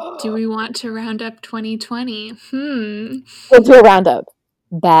about, do we want to round up 2020? We'll do a roundup.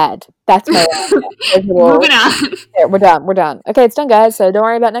 Bad. That's my roundup. Moving on. Yeah, we're done. Okay, it's done, guys, so don't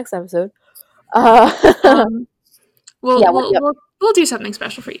worry about next episode. We'll do something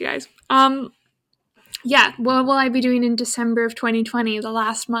special for you guys. Yeah, what will I be doing in December of 2020, the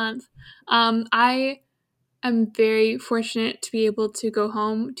last month? I am very fortunate to be able to go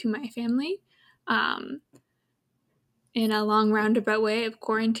home to my family in a long roundabout way of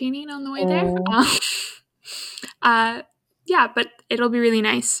quarantining on the way there. Yeah, but it'll be really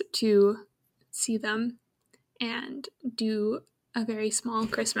nice to see them and do a very small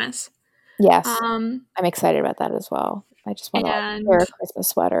Christmas. Yes, I'm excited about that as well. I just want to wear a Christmas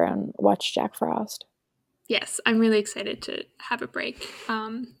sweater and watch Jack Frost. Yes, I'm really excited to have a break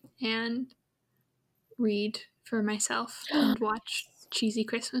and read for myself and watch cheesy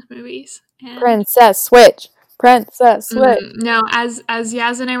Christmas movies. And Princess Switch! No, as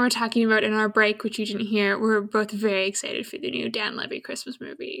Yaz and I were talking about in our break, which you didn't hear, we're both very excited for the new Dan Levy Christmas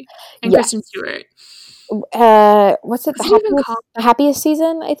movie. And Kristen Stewart. What's it? The happiest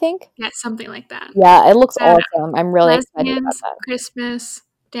season, I think? Yeah, something like that. Yeah, it looks awesome. I'm really excited about that. Christmas,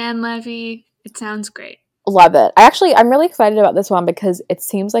 Dan Levy. It sounds great. Love it. I'm really excited about this one because it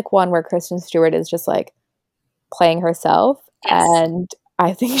seems like one where Kristen Stewart is just like playing herself. Yes. And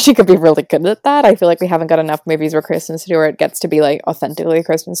I think she could be really good at that. I feel like we haven't got enough movies where Kristen Stewart gets to be like authentically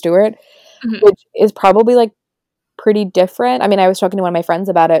Kristen Stewart, which is probably like pretty different. I mean, I was talking to one of my friends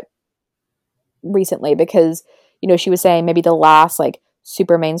about it recently because, you know, she was saying maybe the last like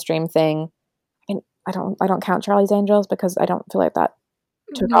super mainstream thing. I mean, I don't count Charlie's Angels because I don't feel like that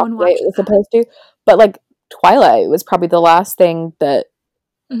took No off one the way it watches was that. supposed to. But like Twilight was probably the last thing that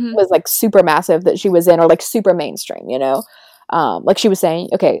Mhm. was like super massive that she was in, or like super mainstream, you know? Like she was saying,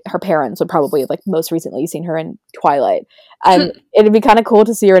 okay, her parents would probably like most recently seen her in Twilight. And it'd be kind of cool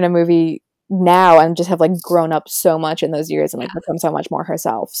to see her in a movie now and just have like grown up so much in those years and like become so much more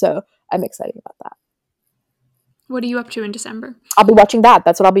herself. So I'm excited about that. What are you up to in December? I'll be watching that.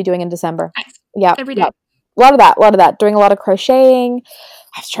 That's what I'll be doing in December. Nice. Yeah. Every day. Yeah. A lot of that. Doing a lot of crocheting.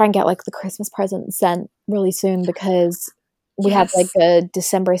 I have to try and get like the Christmas present sent really soon because we have like a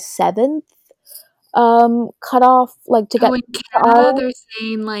December 7th cutoff, like to get in Canada they're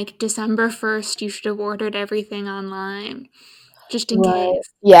saying like December 1st you should have ordered everything online just in case.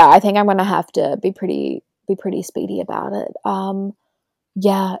 Yeah, I think I'm gonna have to be pretty speedy about it.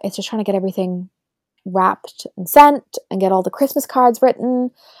 Yeah, it's just trying to get everything wrapped and sent and get all the Christmas cards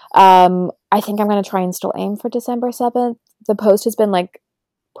written. I think I'm gonna try and still aim for December 7th. The post has been like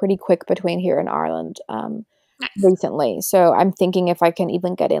pretty quick between here and Ireland Nice. recently, so I'm thinking if I can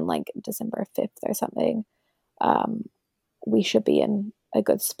even get in like December 5th or something, we should be in a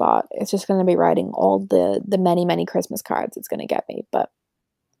good spot. It's just going to be writing all the many Christmas cards it's going to get me, but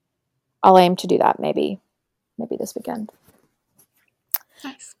I'll aim to do that maybe this weekend.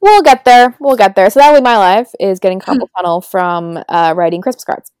 Nice. We'll get there. So that way my life is getting carpal tunnel from writing Christmas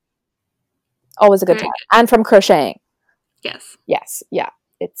cards. Always a good time. And from crocheting. Yes. Yeah.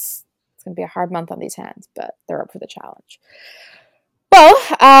 It's going to be a hard month on these hands, but they're up for the challenge. Well,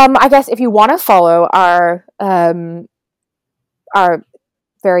 I guess if you want to follow our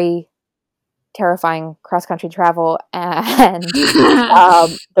very terrifying cross-country travel and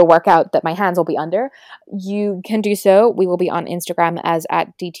the workout that my hands will be under, you can do so. We will be on Instagram as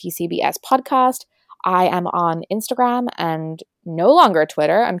at DTCBS Podcast. I am on Instagram and no longer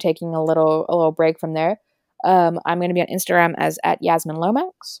Twitter. I'm taking a little break from there. I'm going to be on Instagram as at Yasmin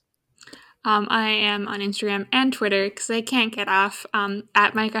Lomax. I am on Instagram and Twitter because I can't get off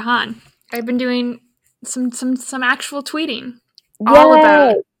at Micah Hahn. I've been doing some actual tweeting all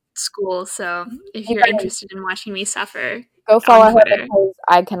about school, so if you're interested in watching me suffer, go follow her because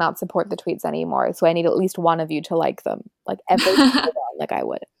I cannot support the tweets anymore, so I need at least one of you to like them, like every single one, like I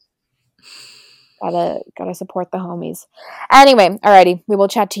would. Gotta support the homies. Anyway, alrighty, we will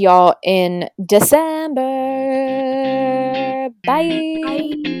chat to y'all in December.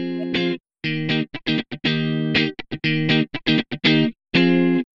 Bye.